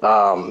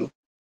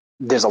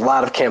 There's a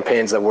lot of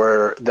campaigns that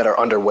are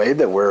underway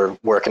that we're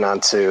working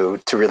on to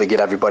really get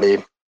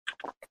everybody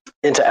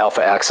into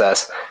alpha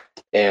access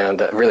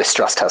and really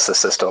stress test the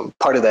system.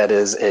 Part of that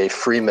is a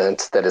free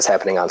mint that is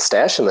happening on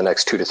Stash in the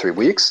next 2 to 3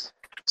 weeks.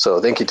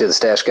 So thank you to the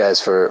Stash guys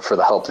for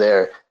the help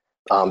there.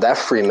 That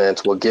free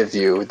mint will give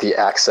you the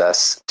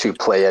access to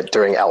play it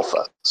during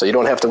alpha. So you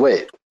don't have to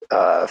wait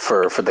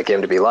for the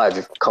game to be live.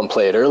 You come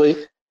play it early,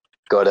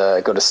 go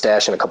to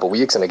Stash in a couple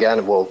weeks, and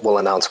again, we'll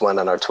announce when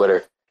on our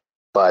Twitter.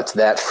 But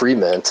that free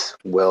mint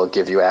will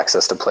give you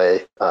access to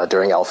play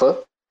during alpha.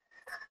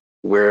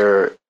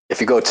 If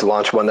you go to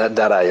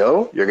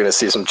launchonenet.io, you're going to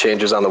see some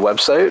changes on the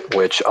website,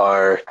 which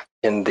are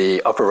in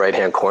the upper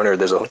right-hand corner.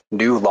 There's a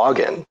new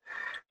login.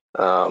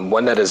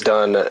 OneNet has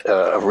done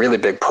a really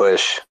big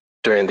push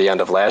during the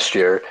end of last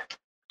year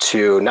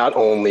to not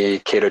only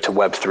cater to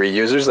Web3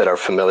 users that are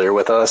familiar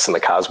with us and the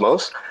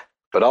Cosmos,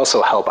 but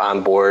also help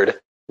onboard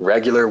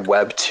regular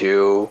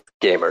Web2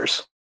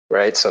 gamers,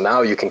 right? So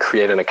now you can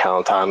create an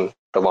account on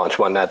the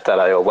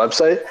launchonenet.io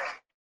website,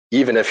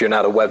 even if you're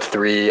not a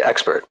Web3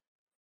 expert.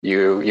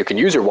 You can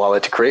use your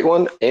wallet to create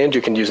one, and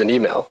you can use an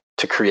email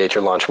to create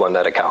your Launch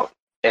OneNet account,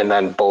 and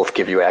then both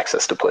give you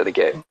access to play the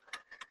game.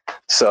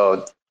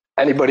 So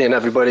anybody and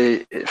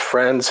everybody,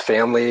 friends,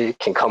 family,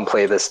 can come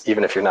play this,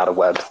 even if you're not a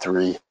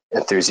Web3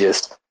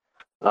 enthusiast.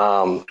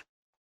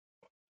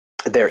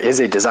 There is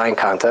a design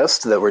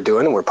contest that we're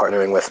doing, and we're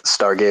partnering with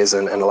Stargaze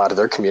and a lot of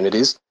their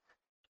communities.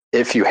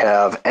 If you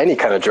have any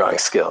kind of drawing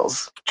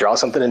skills, draw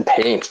something in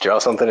Paint, draw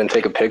something and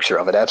take a picture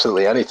of it,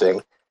 absolutely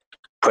anything.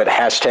 Put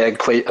hashtag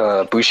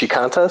Bushi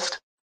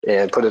contest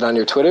and put it on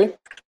your Twitter,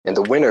 and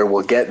the winner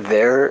will get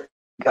their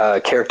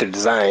character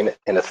design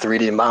in a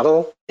 3D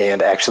model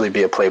and actually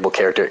be a playable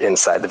character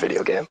inside the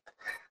video game.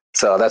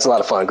 So that's a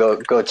lot of fun.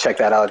 Go check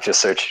that out. Just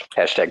search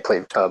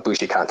hashtag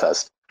Bushi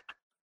contest.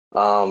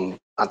 On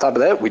top of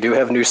that, we do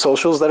have new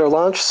socials that are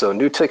launched. So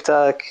new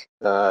TikTok,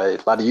 a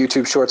lot of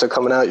YouTube shorts are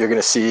coming out. You're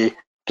going to see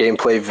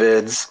gameplay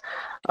vids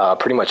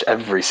pretty much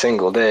every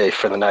single day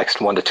for the next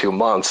 1 to 2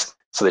 months,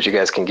 so that you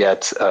guys can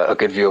get a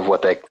good view of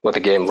what the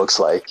game looks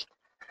like.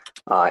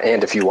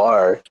 And if you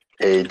are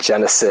a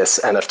Genesis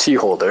NFT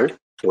holder,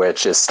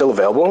 which is still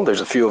available, there's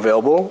a few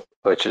available,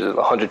 which is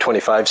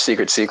 125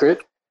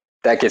 secret.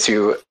 That gets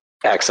you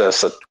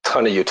access a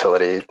ton of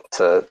utility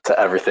to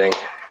everything.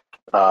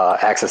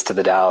 Access to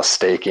the DAO,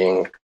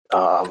 staking,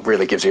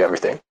 really gives you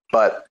everything.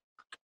 But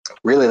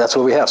really, that's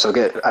what we have. So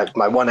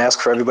my one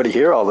ask for everybody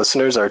here, all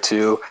listeners, are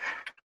to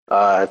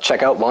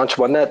check out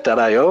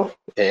launchonenet.io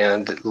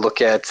and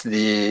look at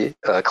the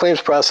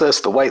claims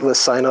process, the whitelist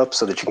sign up,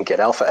 so that you can get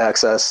alpha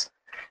access.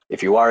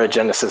 If you are a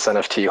Genesis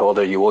NFT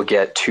holder, you will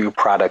get 2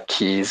 product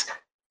keys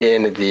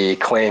in the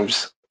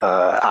claims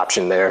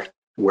option there,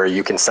 where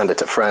you can send it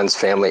to friends,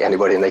 family,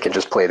 anybody, and they can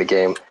just play the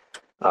game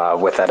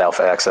with that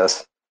alpha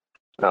access.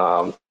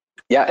 And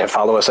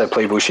follow us at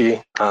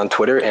PlayBushi on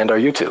Twitter and our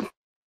YouTube.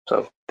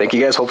 So thank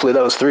you guys. Hopefully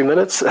that was 3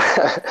 minutes,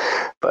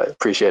 but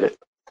appreciate it.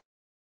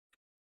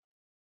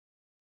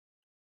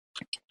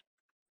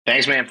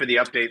 Thanks, man, for the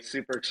update.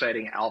 Super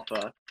exciting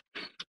alpha.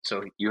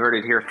 So you heard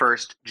it here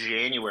first.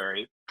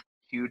 January,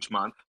 huge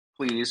month.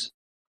 Please,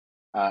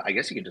 I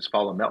guess you can just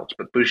follow Melch,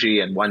 but Bushi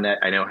and OneNet,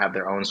 I know, have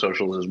their own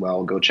socials as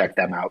well. Go check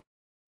them out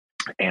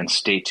and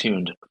stay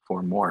tuned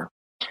for more.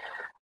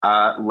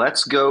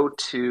 Let's go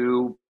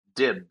to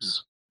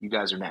Dibs. You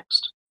guys are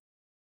next.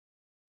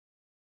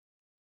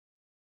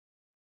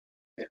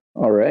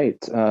 All right.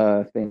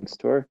 Thanks,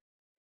 Tor.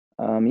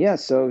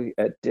 So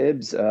at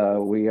Dibs,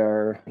 we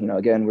are,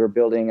 again, we're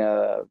building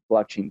a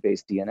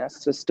blockchain-based DNS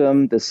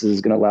system. This is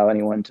going to allow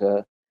anyone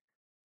to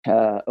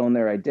own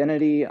their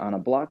identity on a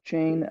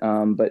blockchain,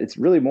 but it's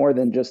really more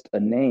than just a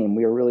name.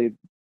 We are really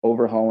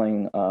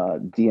overhauling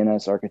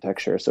DNS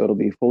architecture, so it'll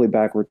be fully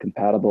backward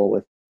compatible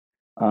with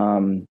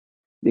the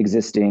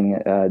existing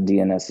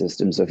DNS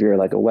system. So if you're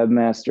like a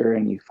webmaster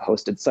and you've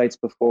hosted sites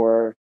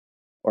before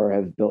or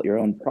have built your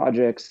own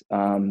projects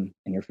and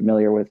you're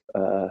familiar with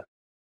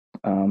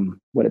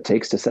what it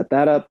takes to set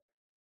that up,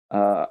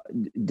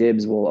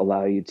 Dibs will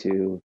allow you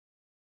to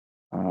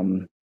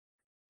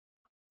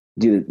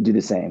do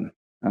the same.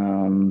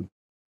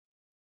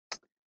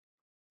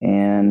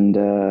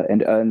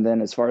 And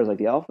then as far as like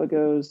the alpha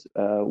goes,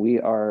 we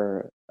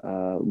are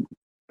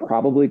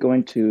probably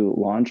going to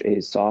launch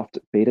a soft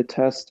beta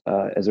test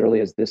as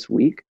early as this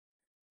week.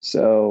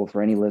 So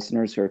for any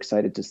listeners who are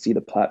excited to see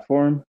the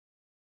platform,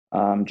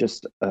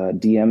 just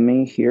DM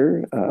me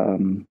here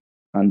on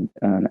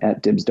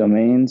at Dibs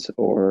Domains,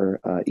 or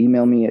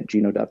email me at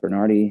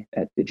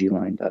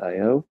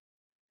gino.bernardi@digiline.io,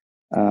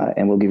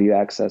 and we'll give you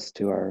access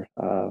to our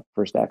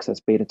first access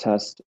beta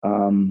test.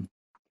 And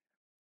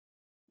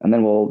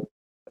then we'll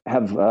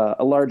have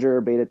a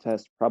larger beta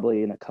test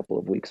probably in a couple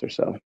of weeks or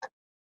so.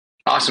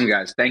 Awesome,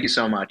 guys. Thank you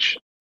so much.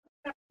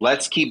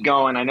 Let's keep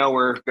going. I know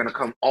we're going to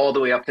come all the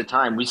way up to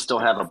time. We still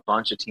have a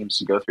bunch of teams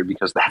to go through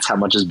because that's how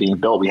much is being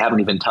built. We haven't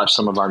even touched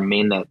some of our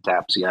mainnet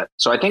dApps yet.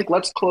 So I think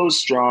let's close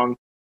strong.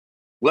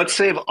 Let's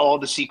save all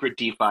the secret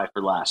DeFi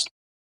for last.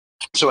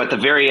 So at the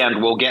very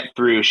end, we'll get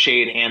through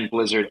Shade and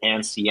Blizzard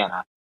and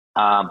Sienna.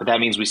 But that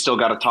means we still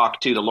got to talk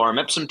to the Lorem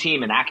Ipsum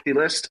team and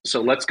ActiList.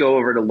 So let's go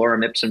over to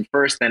Lorem Ipsum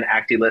first, then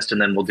ActiList,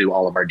 and then we'll do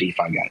all of our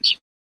DeFi guys.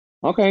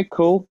 Okay,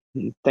 cool.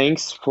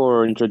 Thanks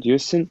for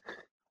introducing.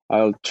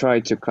 I'll try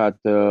to cut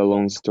the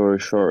long story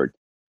short.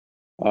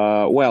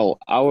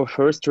 Our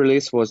first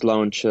release was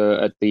launched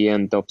at the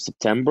end of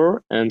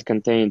September and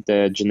contained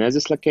the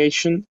Genesis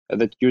location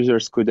that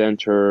users could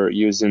enter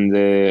using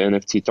the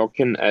NFT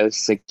token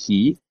as a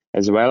key,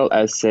 as well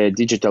as a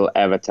digital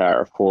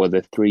avatar for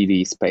the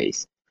 3D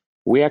space.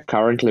 We are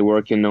currently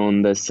working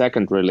on the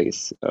second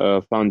release,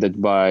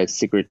 funded by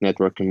Secret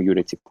Network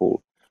Community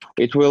Pool.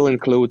 It will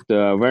include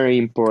very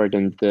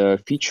important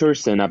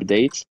features and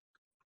updates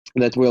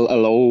that will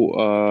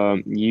allow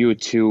you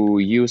to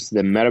use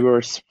the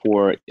metaverse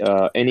for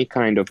any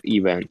kind of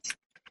event.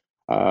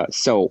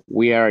 So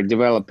we are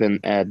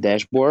developing a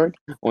dashboard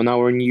on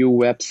our new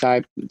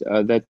website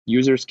that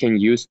users can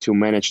use to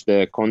manage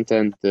the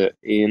content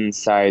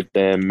inside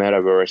the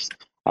metaverse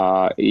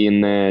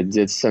in a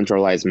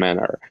decentralized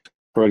manner.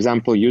 For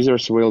example,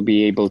 users will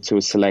be able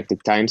to select a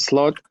time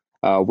slot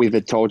with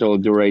a total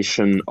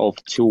duration of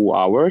 2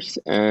 hours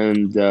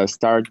and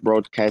start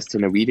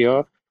broadcasting a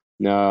video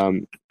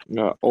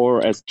or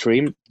a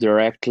stream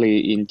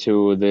directly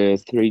into the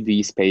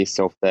 3D space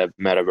of the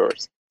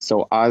metaverse.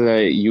 So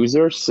other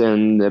users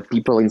and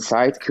people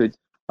inside could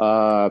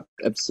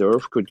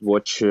observe, could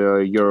watch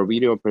your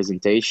video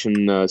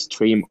presentation,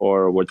 stream,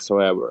 or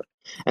whatsoever.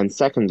 And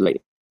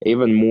secondly,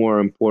 even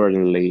more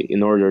importantly,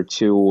 in order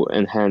to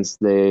enhance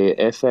the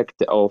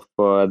effect of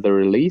the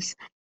release,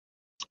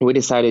 we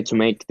decided to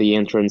make the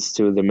entrance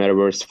to the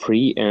metaverse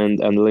free and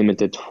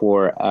unlimited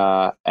for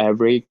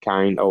every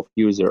kind of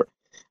user.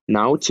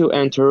 Now to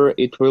enter,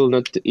 it will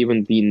not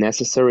even be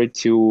necessary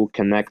to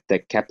connect the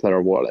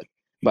Kepler wallet.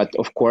 But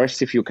of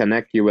course, if you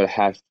connect, you will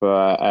have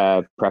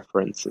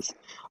preferences.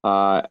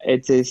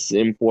 It is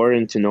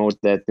important to note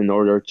that in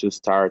order to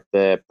start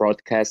the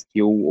broadcast,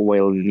 you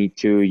will need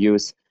to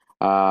use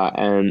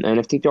an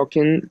NFT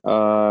token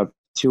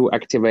to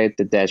activate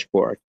the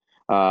dashboard.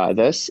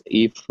 Thus,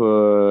 if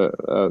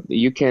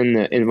you can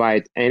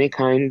invite any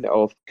kind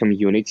of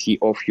community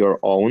of your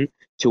own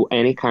to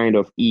any kind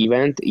of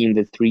event in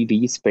the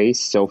 3D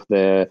space of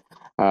the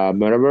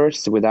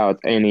metaverse without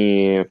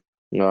any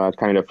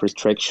kind of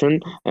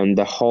restriction, and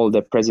hold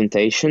a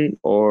presentation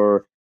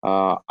or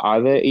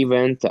other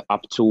event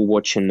up to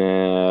watching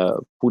a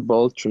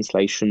football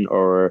translation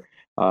or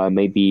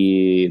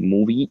maybe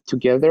movie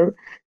together.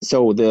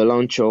 So the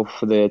launch of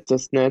the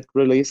testnet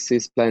release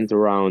is planned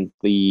around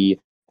the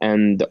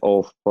end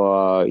of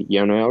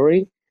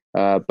January.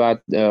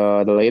 But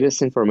the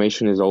latest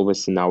information is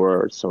always in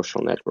our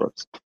social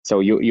networks.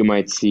 So you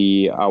might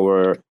see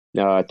our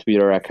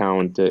Twitter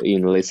account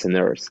in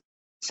listeners.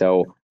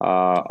 So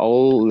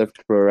all the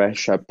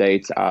fresh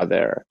updates are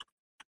there.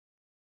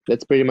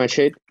 That's pretty much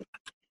it.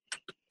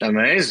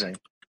 Amazing.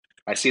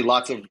 I see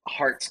lots of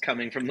hearts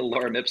coming from the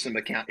Lorem Ipsum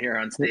account here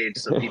on stage.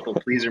 So people,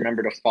 please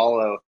remember to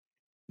follow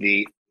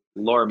the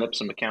Lorem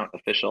Ipsum account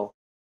official.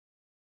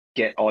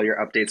 Get all your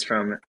updates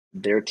from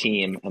their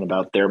team and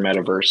about their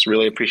metaverse.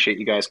 Really appreciate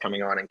you guys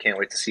coming on and can't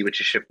wait to see what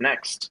you ship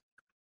next.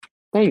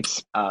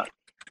 Thanks.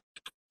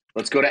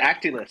 Let's go to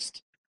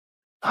ActiList.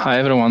 Hi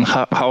everyone.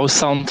 How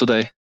sound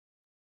today?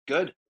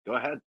 Good. Go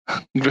ahead.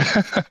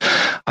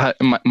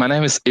 My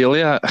name is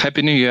Ilya.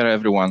 Happy New Year,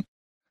 everyone.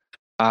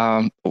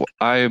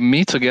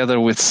 Me together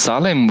with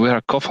Salim, we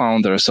are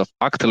co-founders of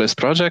Actilis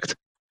project.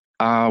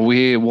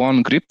 We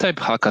won GripType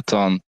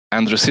hackathon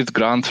and received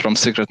grant from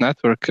Secret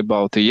Network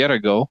about a year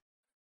ago.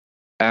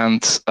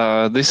 And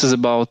this is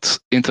about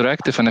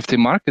interactive NFT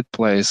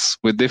marketplace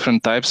with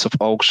different types of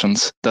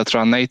auctions that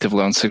run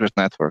natively on Secret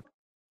Network.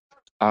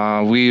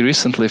 We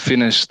recently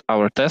finished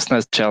our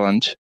testnet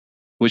challenge,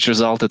 which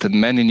resulted in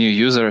many new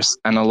users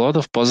and a lot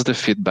of positive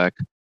feedback.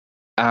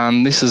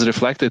 And this is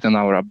reflected in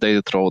our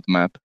updated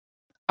roadmap.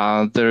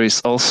 There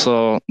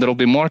will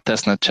be more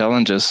testnet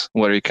challenges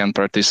where you can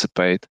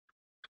participate.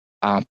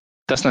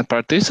 Testnet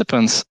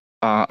participants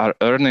are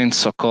earning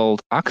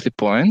so-called Acti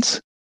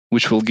points,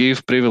 which will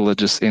give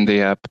privileges in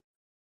the app,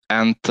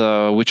 and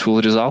which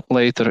will result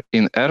later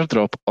in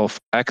airdrop of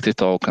Acti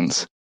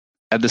tokens.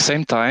 At the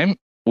same time,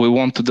 we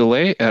want to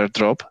delay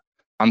airdrop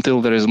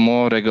until there is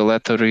more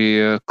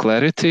regulatory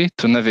clarity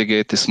to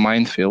navigate this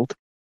minefield,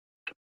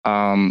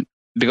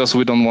 because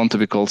we don't want to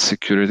be called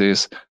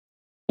securities.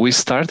 We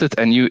started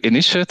a new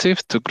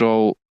initiative to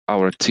grow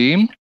our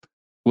team.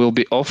 We'll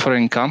be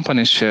offering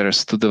company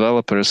shares to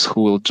developers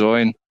who will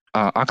join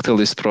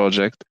Actilis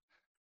project,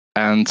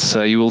 and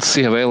you will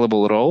see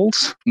available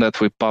roles that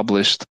we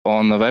published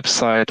on the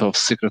website of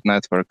Secret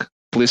Network.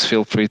 Please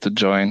feel free to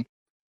join.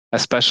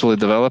 Especially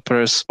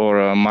developers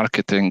or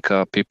marketing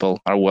people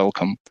are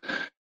welcome.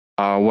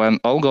 When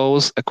all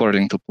goes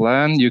according to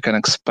plan, you can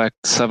expect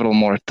several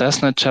more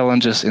testnet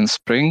challenges in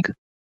spring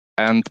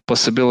and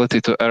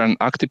possibility to earn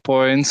Acti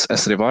points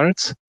as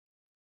rewards.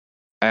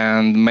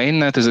 And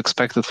mainnet is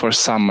expected for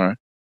summer.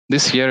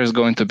 This year is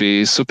going to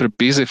be super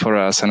busy for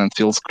us and it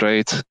feels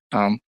great.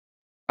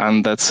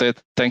 And that's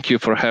it. Thank you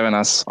for having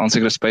us on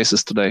Secret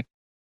Spaces today.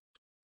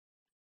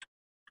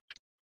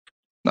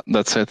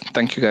 That's it.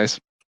 Thank you, guys.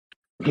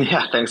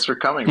 Yeah, thanks for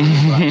coming.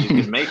 We're glad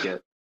you could make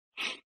it.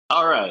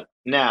 All right.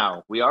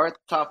 Now, we are at the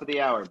top of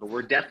the hour, but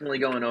we're definitely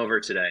going over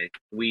today.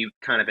 We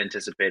kind of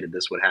anticipated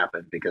this would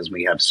happen because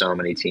we have so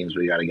many teams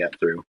we got to get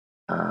through,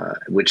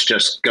 which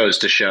just goes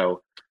to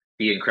show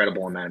the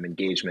incredible amount of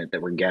engagement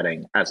that we're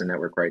getting as a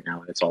network right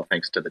now. And it's all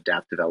thanks to the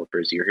dApp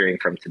developers you're hearing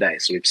from today.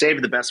 So we've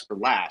saved the best for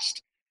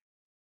last,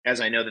 as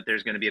I know that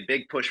there's going to be a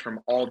big push from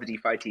all the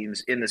DeFi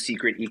teams in the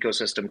Secret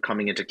ecosystem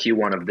coming into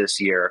Q1 of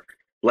this year.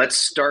 Let's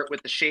start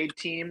with the Shade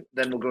team,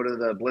 then we'll go to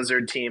the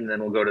Blizzard team,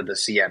 then we'll go to the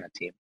Sienna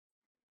team.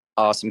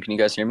 Awesome. Can you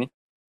guys hear me?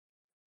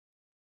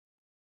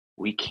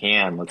 We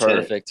can. Let's hit it.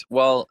 Perfect.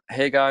 Well,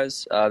 hey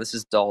guys, this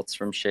is Daltz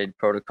from Shade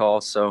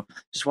Protocol. So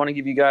just want to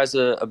give you guys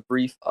a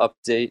brief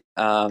update.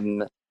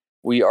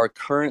 We are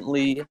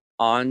currently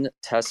on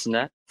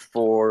testnet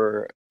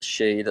for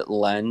Shade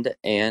Lend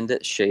and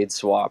Shade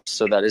Swap.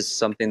 So that is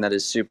something that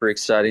is super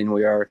exciting.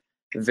 We are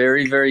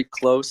very, very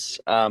close.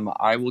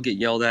 I will get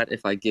yelled at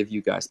if I give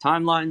you guys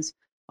timelines,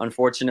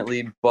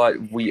 unfortunately, but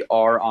we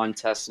are on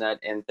testnet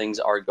and things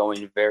are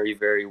going very,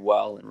 very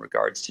well in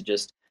regards to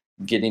just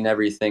getting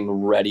everything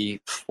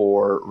ready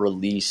for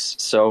release.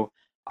 So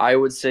I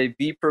would say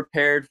be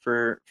prepared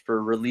for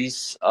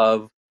release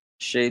of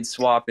Shade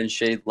Swap and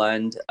Shade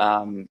Lend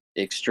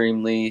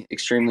extremely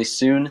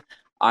soon.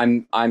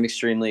 I'm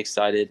extremely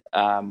excited.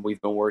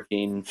 We've been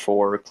working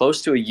for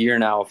close to a year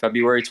now.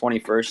 February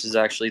 21st is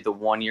actually the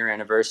 1-year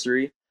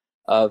anniversary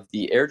of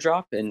the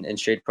airdrop and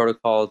Shade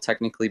Protocol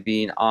technically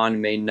being on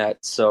mainnet.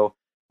 So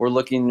we're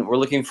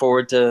looking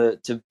forward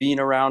to being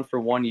around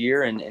for 1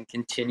 year and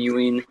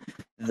continuing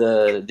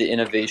the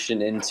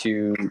innovation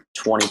into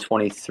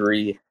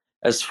 2023.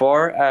 As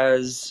far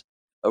as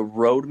a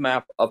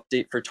roadmap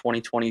update for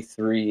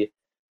 2023,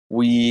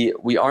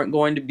 we aren't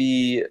going to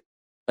be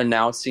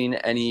announcing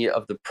any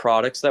of the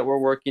products that we're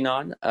working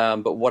on,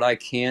 but what I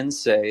can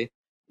say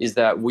is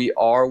that we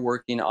are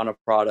working on a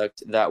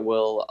product that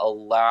will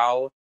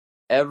allow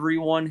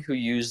everyone who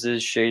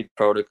uses Shade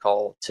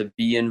Protocol to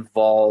be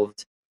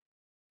involved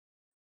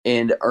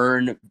and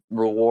earn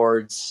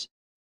rewards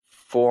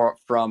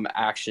from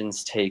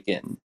actions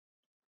taken.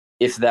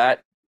 If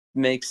that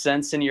makes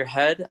sense in your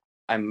head,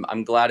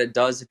 I'm glad it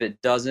does. If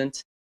it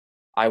doesn't,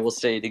 I will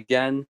say it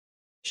again.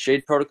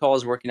 Shade Protocol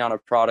is working on a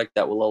product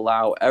that will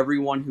allow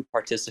everyone who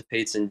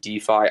participates in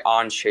DeFi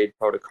on Shade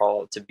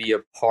Protocol to be a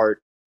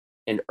part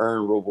and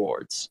earn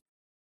rewards.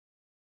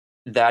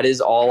 That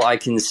is all I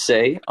can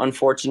say,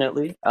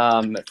 unfortunately.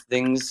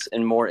 Things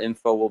and more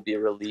info will be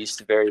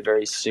released very,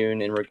 very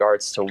soon in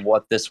regards to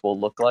what this will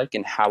look like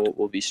and how it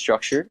will be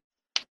structured.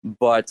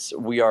 But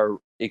we are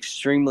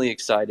extremely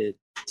excited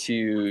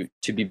to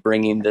be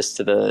bringing this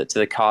to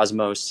the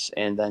Cosmos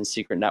and then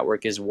Secret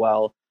Network as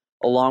well.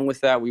 Along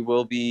with that, we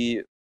will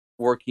be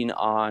working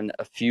on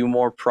a few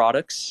more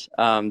products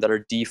that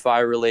are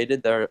DeFi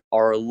related, that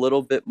are a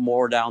little bit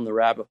more down the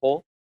rabbit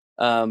hole,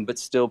 but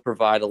still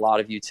provide a lot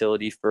of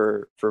utility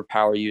for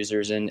power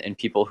users and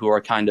people who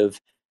are kind of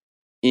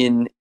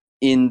in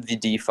the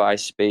DeFi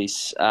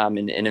space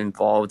and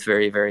involved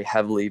very, very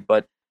heavily.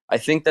 But I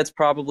think that's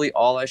probably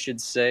all I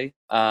should say.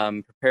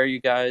 Prepare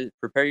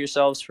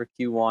yourselves for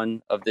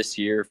Q1 of this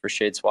year for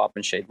Shade Swap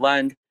and Shade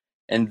Lend.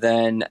 And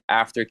then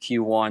after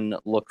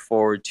Q1, look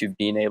forward to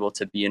being able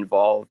to be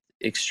involved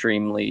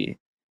extremely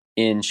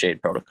in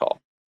Shade Protocol.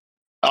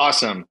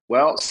 Awesome.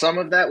 Well, some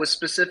of that was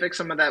specific,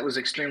 some of that was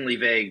extremely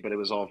vague, but it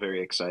was all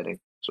very exciting.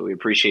 So we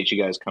appreciate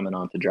you guys coming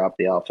on to drop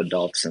the alpha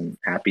adults, and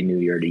Happy New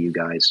Year to you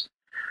guys.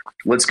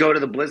 Let's go to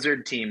the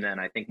Blizzard team then.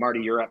 I think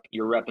Marty, you're up.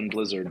 You're repping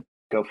Blizzard.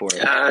 Go for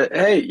it.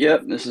 Hey,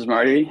 yep, this is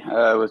Marty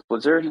with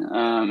Blizzard,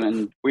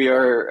 and we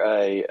are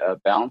a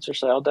balancer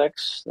style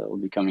decks that will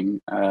be coming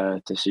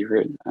to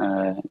Secret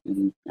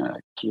in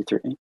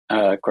Q3,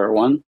 quarter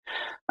one.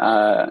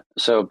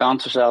 So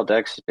balancer style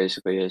decks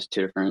basically is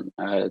two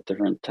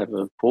different type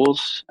of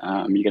pools.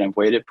 You can have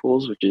weighted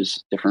pools, which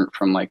is different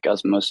from like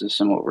osmosis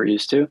and what we're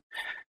used to.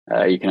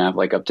 You can have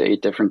like up to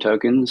 8 different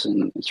tokens,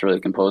 and it's really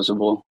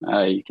composable.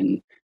 You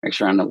can mix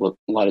around a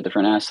lot of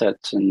different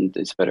assets, and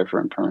it's better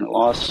for impermanent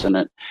loss, and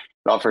it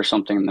offers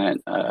something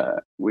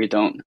that we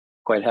don't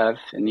quite have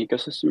in the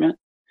ecosystem yet.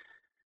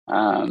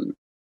 And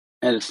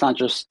it's not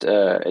just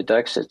a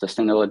dex, it's a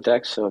standalone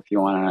dex. So if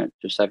you want to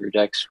just have your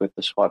decks with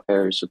the swap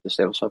pairs, with the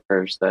stable swap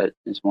pairs, that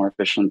is more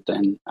efficient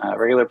than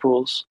regular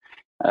pools.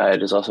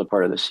 It is also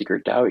part of the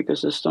secret DAO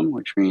ecosystem,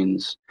 which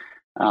means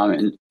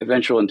an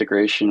eventual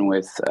integration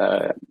with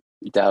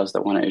DAOs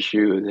that want to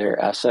issue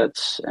their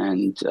assets,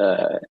 and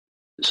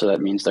so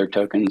that means their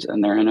tokens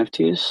and their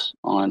NFTs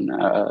on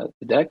the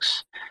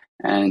DEX.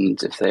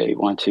 And if they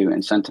want to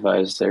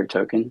incentivize their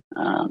token,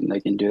 they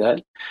can do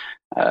that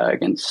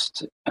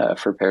against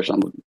for pairs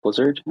on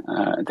Blizzard.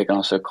 They can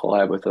also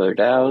collab with other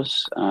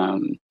DAOs.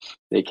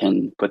 They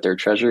can put their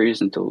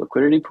treasuries into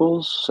liquidity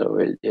pools, so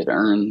it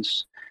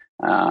earns,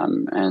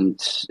 and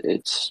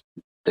it's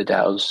the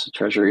DAO's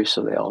treasury,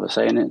 so they all have a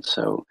say in it.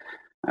 So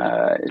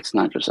it's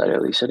not just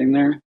idly sitting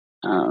there.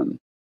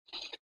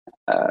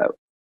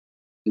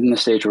 In the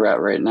stage we're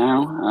at right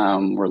now,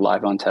 we're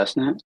live on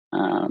testnet,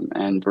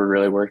 and we're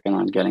really working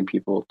on getting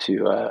people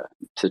to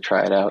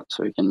try it out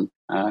so we can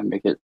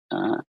make it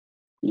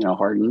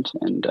hardened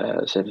and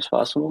safe as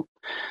possible.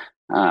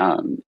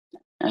 And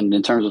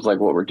in terms of like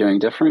what we're doing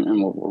different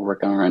and what we're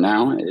working on right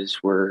now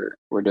is we're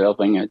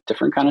developing a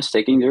different kind of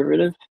staking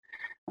derivative.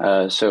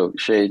 So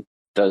Shade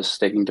does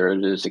staking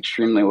derivatives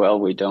extremely well.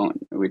 We don't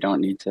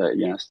need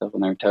to step on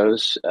their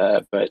toes,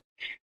 but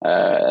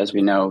as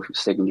we know,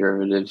 staking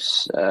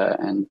derivatives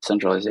and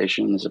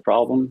centralization is a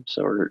problem.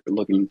 So we're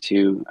looking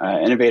to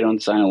innovate on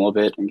design a little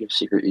bit and give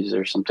secret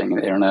users something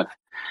they don't have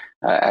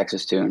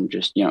access to, and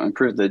just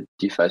improve the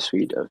DeFi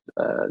suite of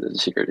the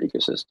secret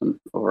ecosystem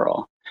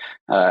overall.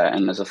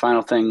 And as a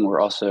final thing,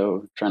 we're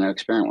also trying to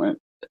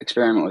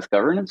experiment with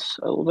governance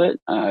a little bit,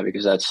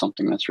 because that's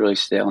something that's really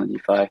stale in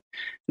DeFi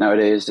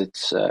nowadays.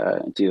 It's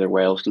either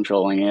whales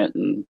controlling it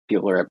and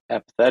people are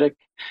apathetic.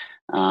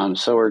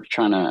 So we're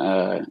trying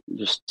to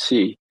just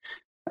play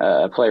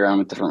around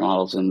with different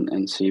models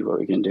and see what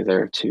we can do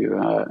there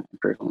to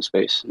improve on the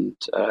space and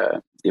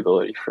the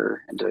ability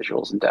for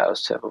individuals and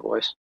DAOs to have a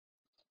voice.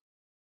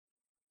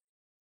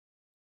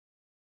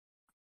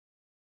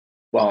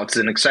 Well, it's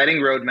an exciting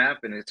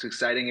roadmap and it's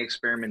exciting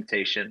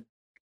experimentation.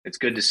 It's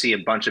good to see a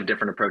bunch of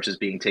different approaches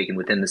being taken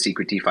within the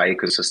secret DeFi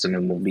ecosystem,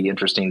 and will be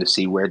interesting to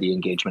see where the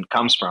engagement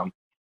comes from.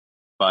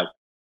 But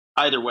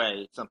either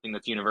way, something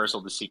that's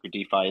universal to secret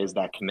DeFi is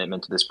that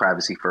commitment to this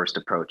privacy-first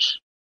approach.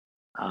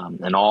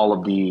 And all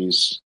of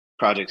these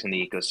projects in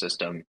the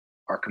ecosystem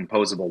are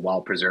composable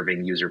while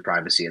preserving user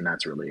privacy, and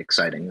that's really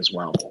exciting as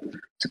well.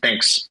 So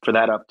thanks for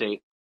that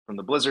update from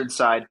the Blizzard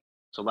side.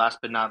 So last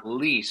but not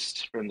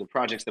least, from the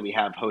projects that we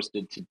have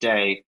hosted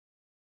today,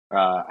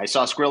 I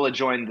saw Skrilla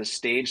join the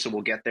stage, so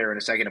we'll get there in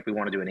a second if we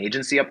want to do an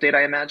agency update,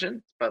 I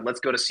imagine. But let's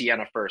go to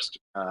Sienna first.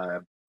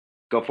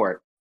 Go for it.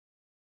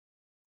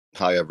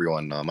 Hi,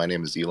 everyone. My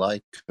name is Eli,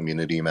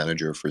 Community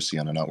Manager for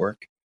Sienna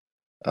Network.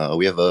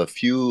 We have a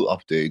few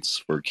updates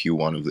for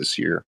Q1 of this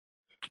year.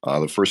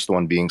 The first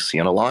one being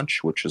Sienna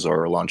Launch, which is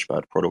our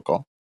Launchpad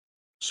protocol.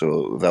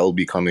 So that will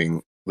be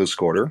coming this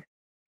quarter.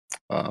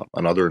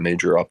 Another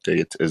major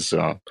update is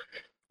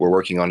we're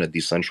working on a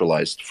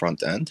decentralized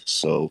front end.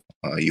 So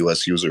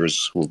US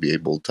users will be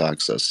able to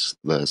access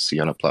the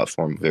Sienna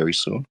platform very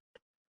soon.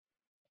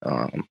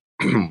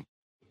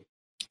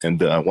 And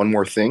one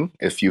more thing,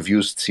 if you've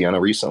used Sienna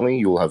recently,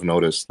 you'll have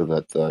noticed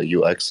that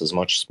the UX is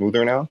much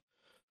smoother now,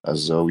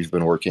 as we've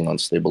been working on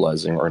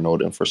stabilizing our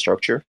node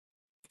infrastructure.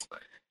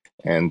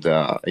 And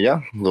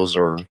yeah, those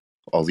are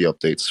all the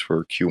updates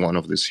for Q1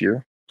 of this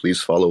year.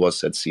 Please follow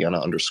us at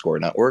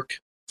Sienna_network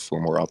for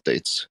more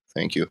updates.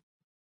 Thank you.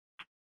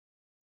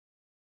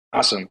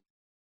 Awesome.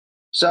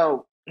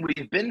 So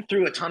we've been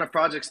through a ton of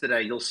projects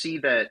today. You'll see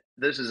that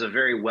this is a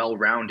very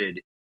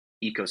well-rounded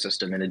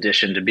ecosystem in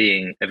addition to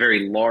being a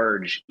very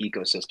large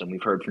ecosystem.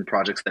 We've heard from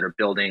projects that are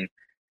building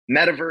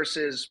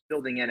metaverses,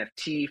 building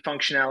NFT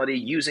functionality,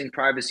 using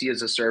privacy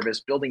as a service,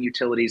 building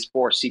utilities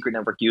for secret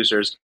network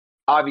users.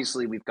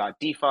 Obviously, we've got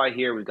DeFi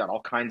here. We've got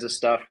all kinds of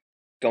stuff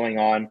going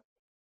on.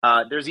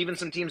 There's even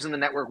some teams in the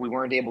network we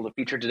weren't able to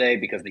feature today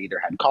because they either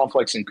had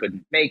conflicts and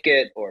couldn't make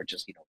it, or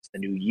just, it's the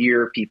new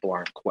year. People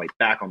aren't quite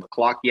back on the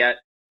clock yet.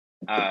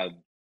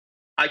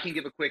 I can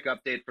give a quick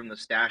update from the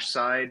Stash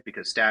side,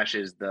 because Stash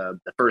is the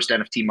first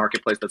NFT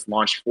marketplace that's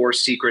launched for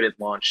Secret. It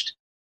launched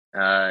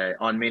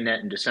on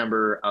mainnet in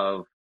December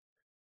of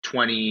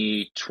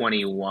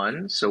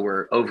 2021. So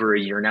we're over a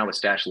year now with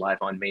Stash live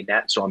on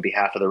mainnet. So on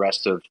behalf of the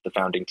rest of the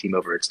founding team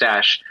over at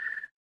Stash,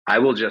 I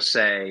will just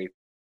say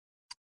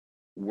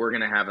we're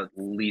going to have at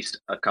least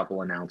a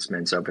couple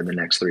announcements over the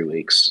next 3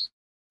 weeks.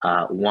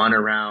 One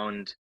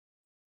around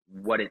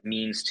what it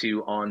means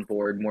to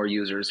onboard more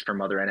users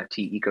from other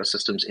NFT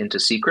ecosystems into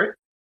Secret,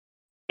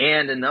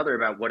 and another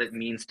about what it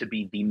means to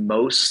be the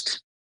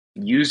most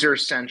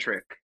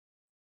user-centric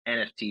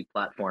NFT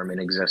platform in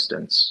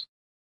existence.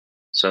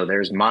 So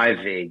there's my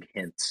vague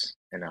hints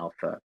in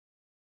alpha,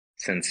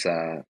 since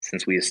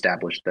we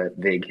established that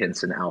vague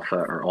hints in alpha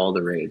are all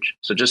the rage.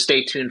 So just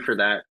stay tuned for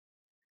that.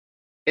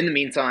 In the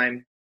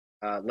meantime,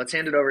 let's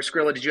hand it over.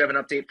 Skrilla, did you have an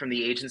update from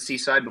the agency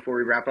side before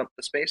we wrap up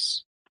the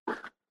space?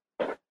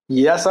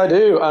 Yes, I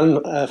do.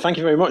 And thank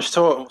you very much.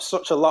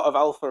 Such a lot of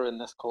alpha in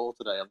this call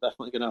today. I'm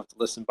definitely going to have to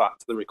listen back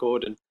to the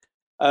recording.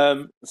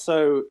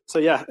 So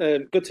yeah,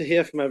 good to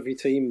hear from every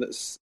team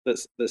that's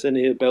in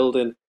here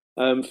building.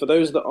 For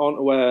those that aren't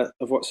aware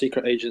of what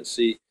Secret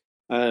Agency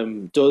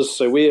does,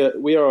 so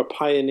we are a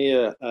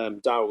pioneer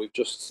DAO. We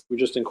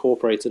just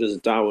incorporated as a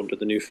DAO under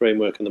the new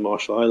framework in the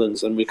Marshall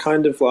Islands, and we're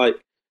kind of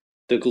like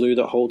the glue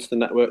that holds the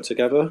network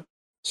together,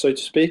 so to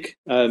speak.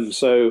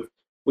 So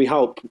we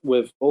help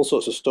with all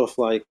sorts of stuff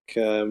like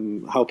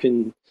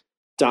helping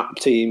dApp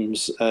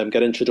teams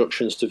get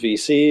introductions to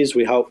VCs.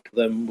 We help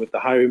them with the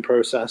hiring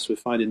process, with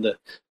finding the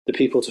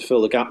people to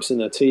fill the gaps in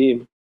their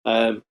team.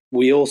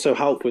 We also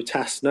help with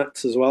test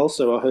nets as well.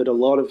 So I heard a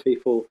lot of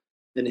people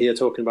in here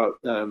talking about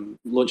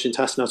launching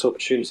test net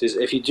opportunities.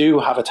 If you do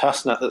have a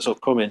test net that's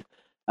upcoming,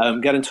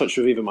 get in touch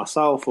with either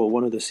myself or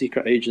one of the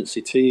Secret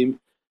Agency team,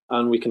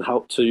 and we can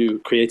help to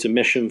create a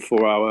mission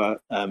for our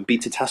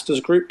beta testers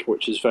group,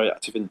 which is very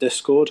active in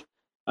Discord.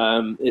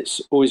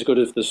 It's always good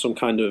if there's some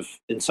kind of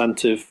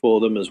incentive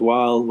for them as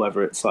well,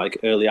 whether it's like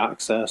early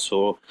access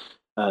or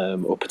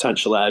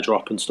potential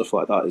airdrop and stuff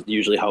like that. It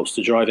usually helps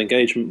to drive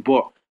engagement.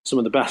 But some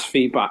of the best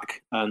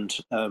feedback, and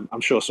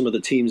I'm sure some of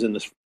the teams in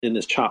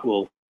this chat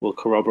will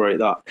corroborate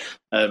that,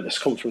 has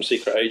come from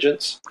Secret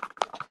Agents.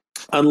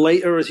 And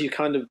later, as you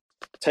kind of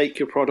take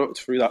your product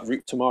through that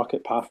route to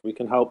market path, we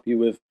can help you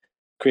with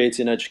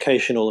creating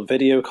educational and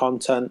video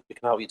content. We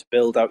can help you to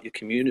build out your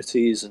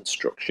communities and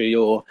structure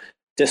your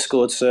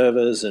Discord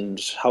servers and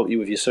help you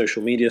with your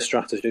social media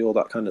strategy, all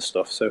that kind of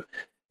stuff. So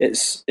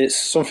it's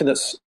something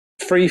that's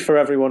free for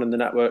everyone in the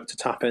network to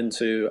tap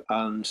into.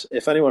 And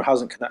if anyone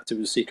hasn't connected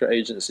with Secret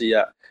Agency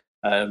yet,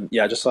 I'd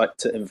just like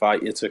to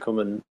invite you to come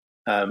and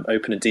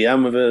open a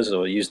DM with us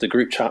or use the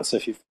group chats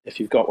if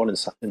you've got one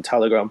in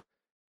Telegram.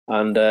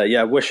 And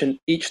wishing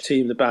each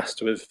team the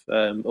best with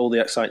all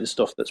the exciting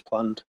stuff that's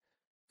planned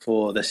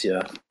for this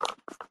year.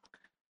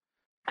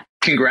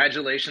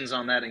 Congratulations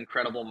on that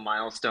incredible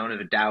milestone of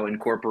a DAO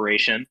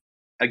incorporation.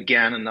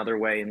 Again, another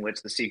way in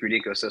which the Secret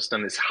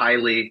ecosystem is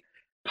highly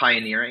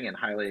pioneering and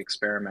highly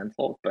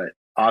experimental, but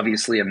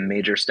obviously a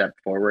major step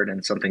forward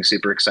and something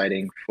super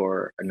exciting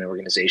for an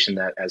organization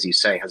that, as you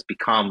say, has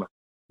become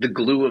the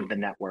glue of the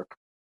network.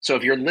 So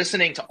if you're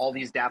listening to all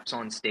these dApps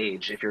on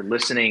stage, if you're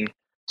listening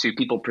to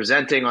people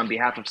presenting on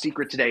behalf of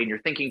Secret today, and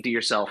you're thinking to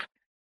yourself,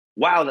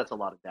 wow, that's a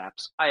lot of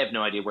dApps. I have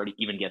no idea where to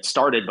even get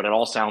started, but it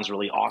all sounds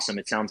really awesome.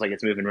 It sounds like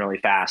it's moving really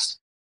fast.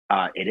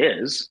 It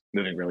is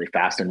moving really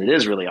fast, and it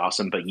is really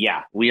awesome. But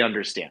yeah, we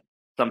understand.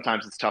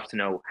 Sometimes it's tough to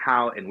know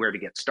how and where to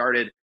get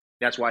started.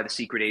 That's why the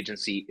Secret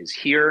Agency is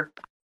here.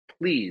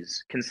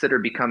 Please consider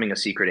becoming a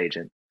Secret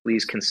Agent.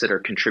 Please consider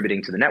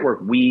contributing to the network.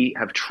 We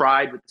have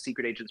tried with the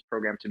Secret Agents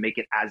program to make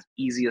it as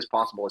easy as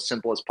possible, as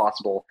simple as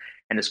possible,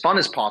 and as fun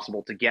as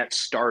possible to get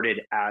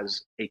started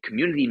as a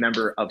community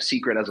member of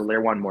Secret as a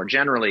Layer 1 more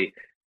generally.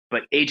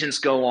 But agents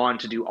go on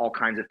to do all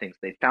kinds of things.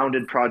 They've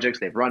founded projects,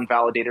 they've run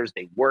validators,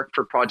 they work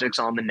for projects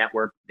on the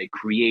network, they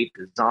create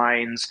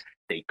designs,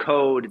 they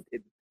code.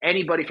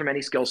 Anybody from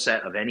any skill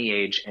set of any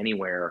age,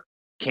 anywhere,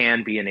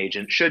 can be an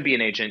agent, should be an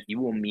agent. You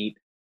will meet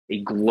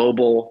a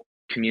global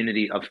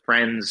community of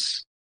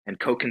friends and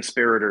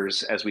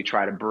co-conspirators as we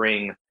try to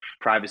bring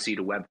privacy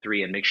to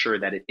Web3 and make sure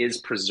that it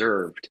is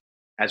preserved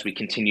as we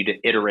continue to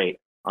iterate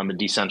on the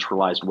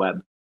decentralized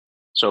web.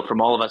 So from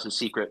all of us at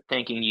Secret,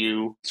 thanking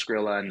you,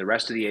 Skrilla, and the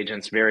rest of the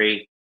agents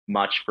very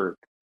much for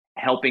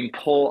helping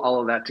pull all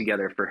of that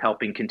together, for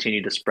helping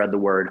continue to spread the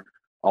word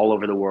all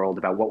over the world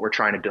about what we're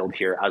trying to build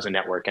here as a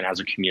network and as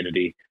a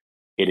community.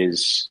 It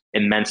is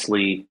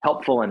immensely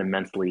helpful and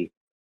immensely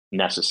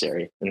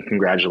necessary. And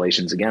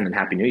congratulations again, and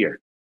Happy New Year.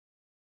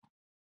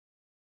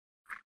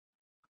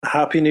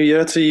 Happy New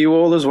Year to you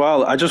all as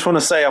well. I just want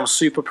to say I'm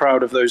super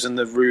proud of those in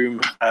the room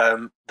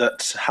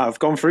that have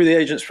gone through the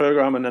Agents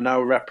program and are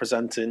now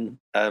representing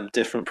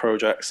different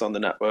projects on the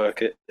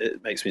network.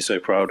 It makes me so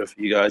proud of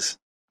you guys.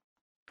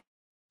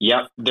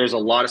 Yep, there's a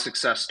lot of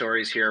success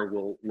stories here.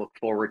 We'll look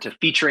forward to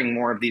featuring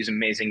more of these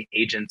amazing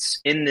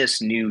agents in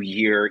this new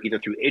year, either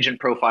through agent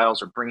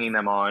profiles or bringing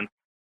them on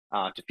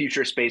to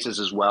future spaces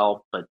as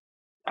well. But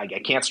I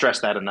can't stress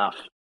that enough.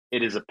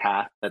 It is a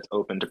path that's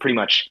open to pretty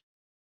much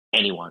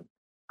anyone.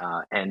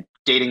 And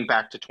dating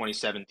back to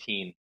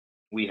 2017,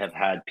 we have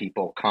had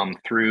people come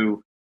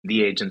through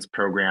the Agents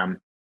program,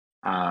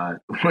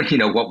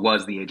 what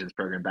was the Agents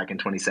program back in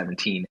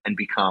 2017, and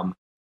become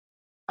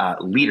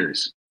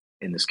leaders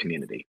in this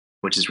community,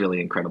 which is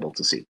really incredible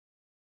to see.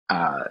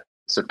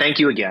 So thank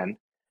you again.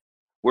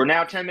 We're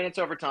now 10 minutes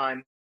over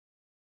time.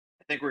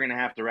 I think we're going to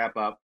have to wrap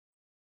up.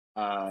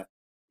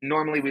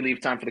 Normally we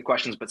leave time for the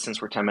questions, but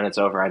since we're 10 minutes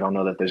over, I don't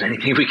know that there's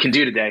anything we can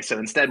do today. So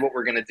instead, what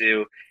we're going to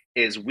do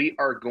is we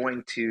are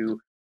going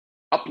to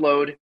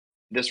upload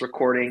this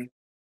recording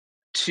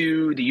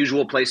to the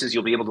usual places.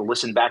 You'll be able to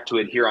listen back to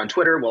it here on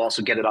Twitter. We'll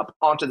also get it up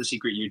onto the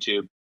Secret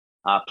YouTube.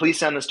 Please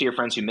send this to your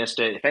friends who missed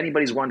it. If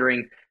anybody's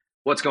wondering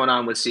what's going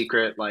on with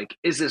Secret, like,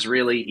 is this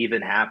really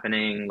even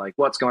happening? Like,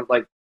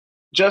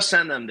 just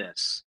send them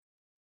this.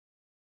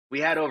 We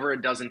had over a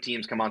dozen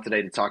teams come on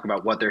today to talk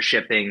about what they're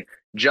shipping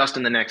just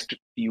in the next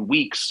few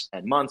weeks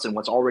and months and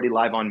what's already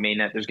live on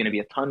mainnet. There's going to be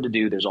a ton to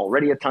do. There's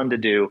already a ton to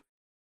do.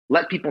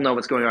 Let people know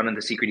what's going on in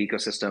the Secret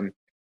ecosystem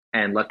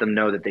and let them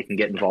know that they can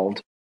get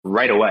involved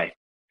right away.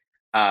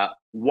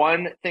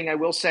 One thing I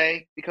will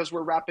say, because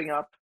we're wrapping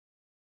up,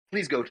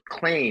 please go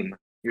claim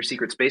your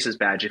Secret Spaces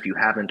badge if you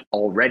haven't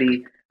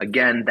already.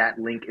 Again, that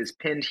link is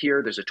pinned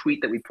here. There's a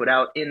tweet that we put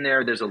out in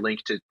there. There's a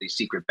link to the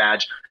Secret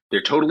badge.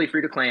 They're totally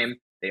free to claim.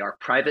 They are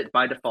private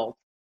by default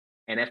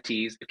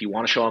NFTs. If you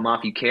want to show them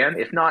off, you can.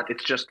 If not,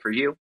 it's just for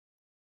you.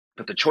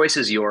 But the choice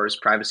is yours.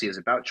 Privacy is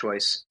about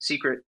choice.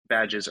 Secret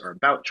badges are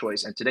about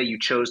choice. And today you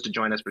chose to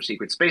join us for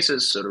Secret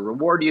Spaces. So to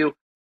reward you,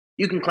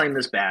 you can claim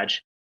this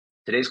badge.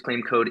 Today's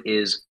claim code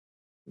is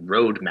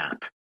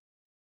ROADMAP.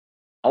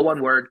 All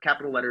one word,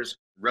 capital letters.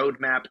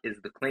 ROADMAP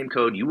is the claim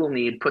code you will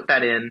need. Put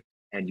that in,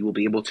 and you will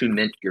be able to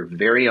mint your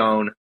very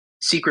own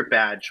Secret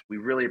badge. We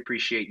really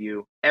appreciate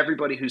you.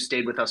 Everybody who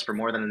stayed with us for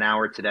more than an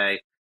hour today,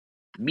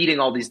 meeting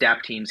all these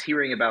dApp teams,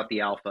 hearing about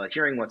the alpha,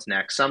 hearing what's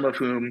next, some of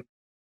whom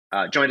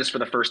joined us for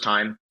the first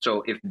time.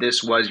 So if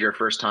this was your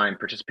first time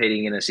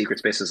participating in a Secret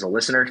Space as a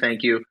listener,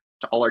 thank you.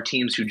 To all our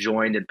teams who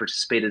joined and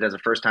participated as a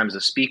first time as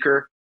a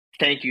speaker,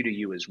 thank you to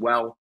you as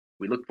well.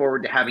 We look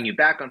forward to having you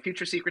back on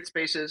future Secret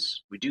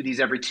Spaces. We do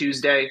these every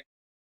Tuesday.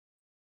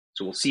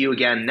 So we'll see you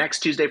again next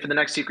Tuesday for the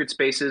next Secret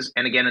Spaces,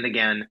 and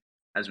again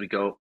as we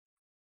go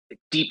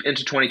deep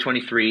into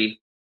 2023,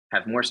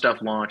 have more stuff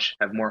launch,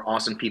 have more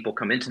awesome people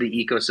come into the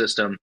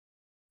ecosystem.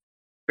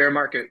 Bear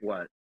market,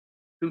 what?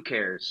 Who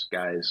cares,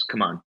 guys?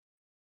 Come on.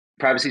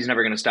 Privacy is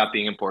never going to stop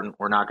being important.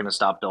 We're not going to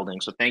stop building.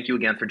 So thank you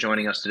again for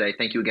joining us today.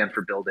 Thank you again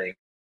for building.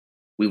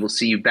 We will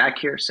see you back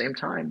here, same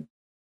time,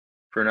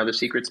 for another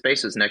Secret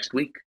Spaces next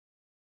week.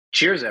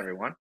 Cheers,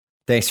 everyone.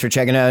 Thanks for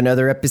checking out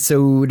another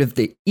episode of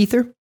The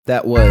Ether.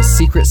 That was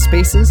Secret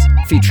Spaces,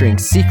 featuring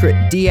secret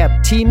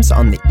dApp teams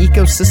on the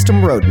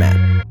ecosystem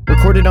roadmap.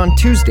 Recorded on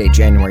Tuesday,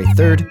 January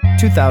 3rd,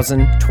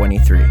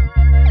 2023.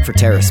 For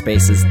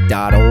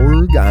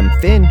TerraSpaces.org, I'm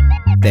Finn.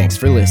 Thanks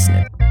for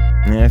listening.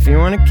 And if you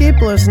want to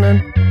keep listening,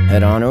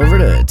 head on over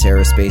to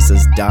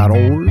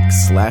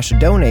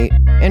TerraSpaces.org/donate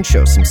and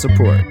show some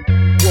support.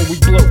 When we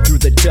blow through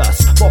the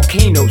dust,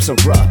 volcanoes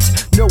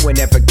erupt. No one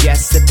ever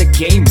guessed that the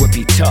game would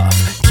be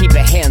tough. Keep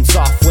it hands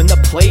off when the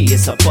play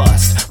is a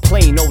bust.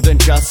 Plain old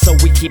and just, so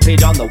we keep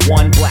it on the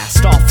 1.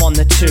 Blast off on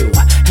the 2.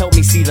 Help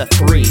me see the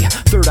 3.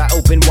 Third eye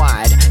open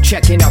wide,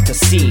 checking out the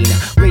scene.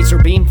 Laser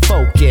beam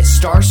focus,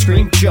 star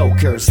scream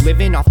jokers.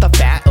 Living off the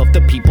fat of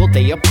the people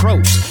they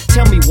approach.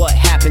 Tell me what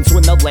happens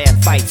when the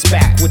land fights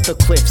back. With the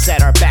cliffs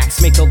at our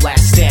backs, make the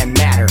last stand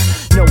matter.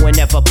 No one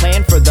ever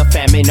planned for the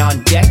famine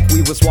on deck.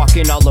 We was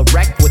walking all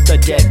erect with the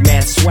dead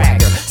man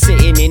swagger.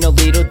 Sitting in a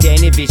little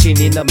den,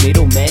 envisioning the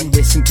middlemen.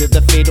 Listen to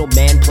the fiddle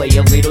man play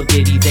a little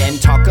ditty, then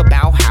talk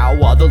about how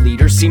all the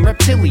leaders seem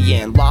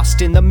reptilian.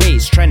 Lost in the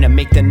maze, trying to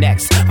make the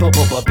next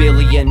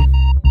billion.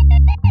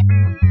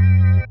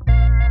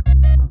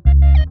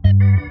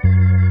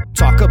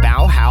 Talk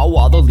about how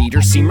all the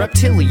leaders seem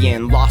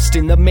reptilian. Lost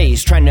in the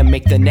maze, trying to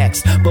make the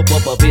next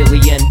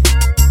billion.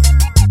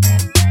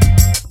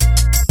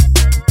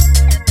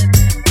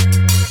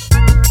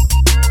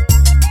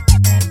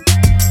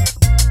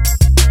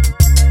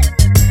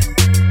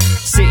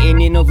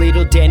 Sitting in a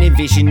little den,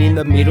 envisioning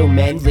the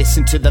middlemen.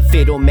 Listen to the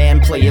fiddle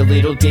man play a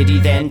little ditty,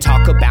 then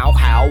talk about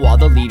how all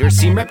the leaders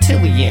seem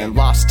reptilian.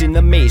 Lost in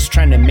the maze,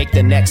 trying to make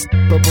the next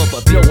No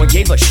one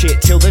gave a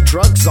shit till the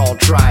drugs all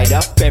dried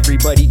up.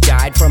 Everybody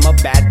died from a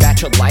bad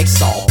batch of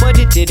Lysol. But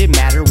it didn't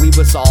matter, we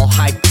was all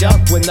hyped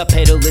up. When the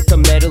pedal hit the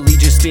metal, he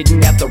just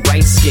didn't have the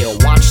right skill.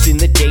 Watched in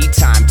the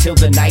daytime till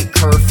the night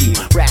curfew.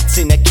 Rats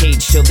in a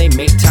cage till they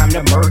make time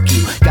to murk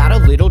you. Got a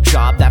little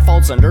job that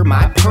falls under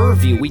my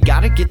purview. We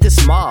gotta get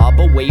this mob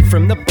away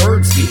from the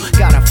bird's view.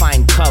 Gotta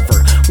find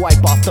cover,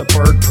 wipe off the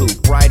bird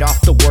poop right off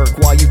the work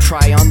while you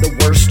try on the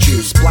worst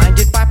juice.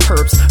 Blinded by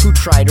perps who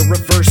try to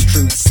reverse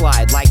truth.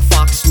 Slide like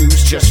Fox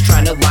News, just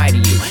trying to lie to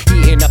you.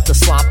 Eating up the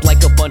slop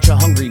like a bunch of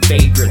hungry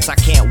vagrants. I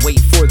can't wait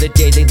for the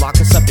day they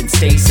lock us up in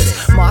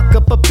stasis. Mock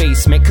up a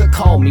basement, could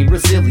call me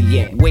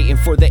resilient. Waiting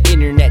for the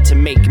internet to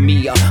make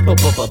me a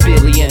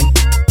billion.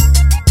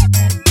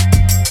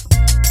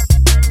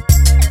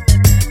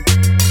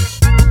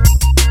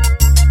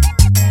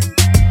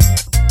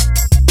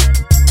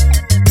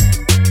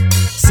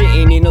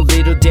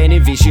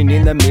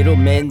 Envisioning the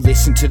middlemen,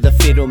 listen to the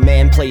fiddle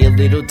man, play a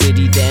little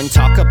ditty, then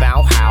talk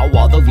about how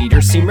all the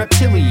leaders seem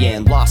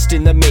reptilian, lost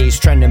in the maze,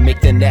 trying to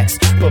make the next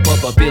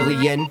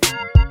billion.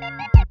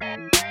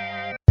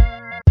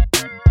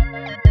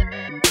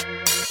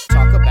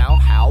 Talk about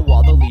how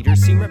all the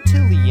leaders seem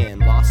reptilian,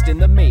 lost in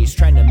the maze,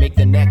 trying to make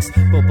the next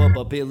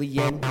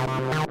billion.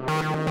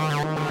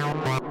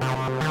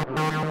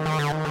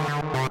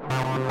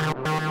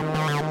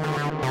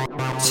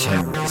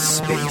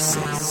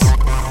 TerraSpaces.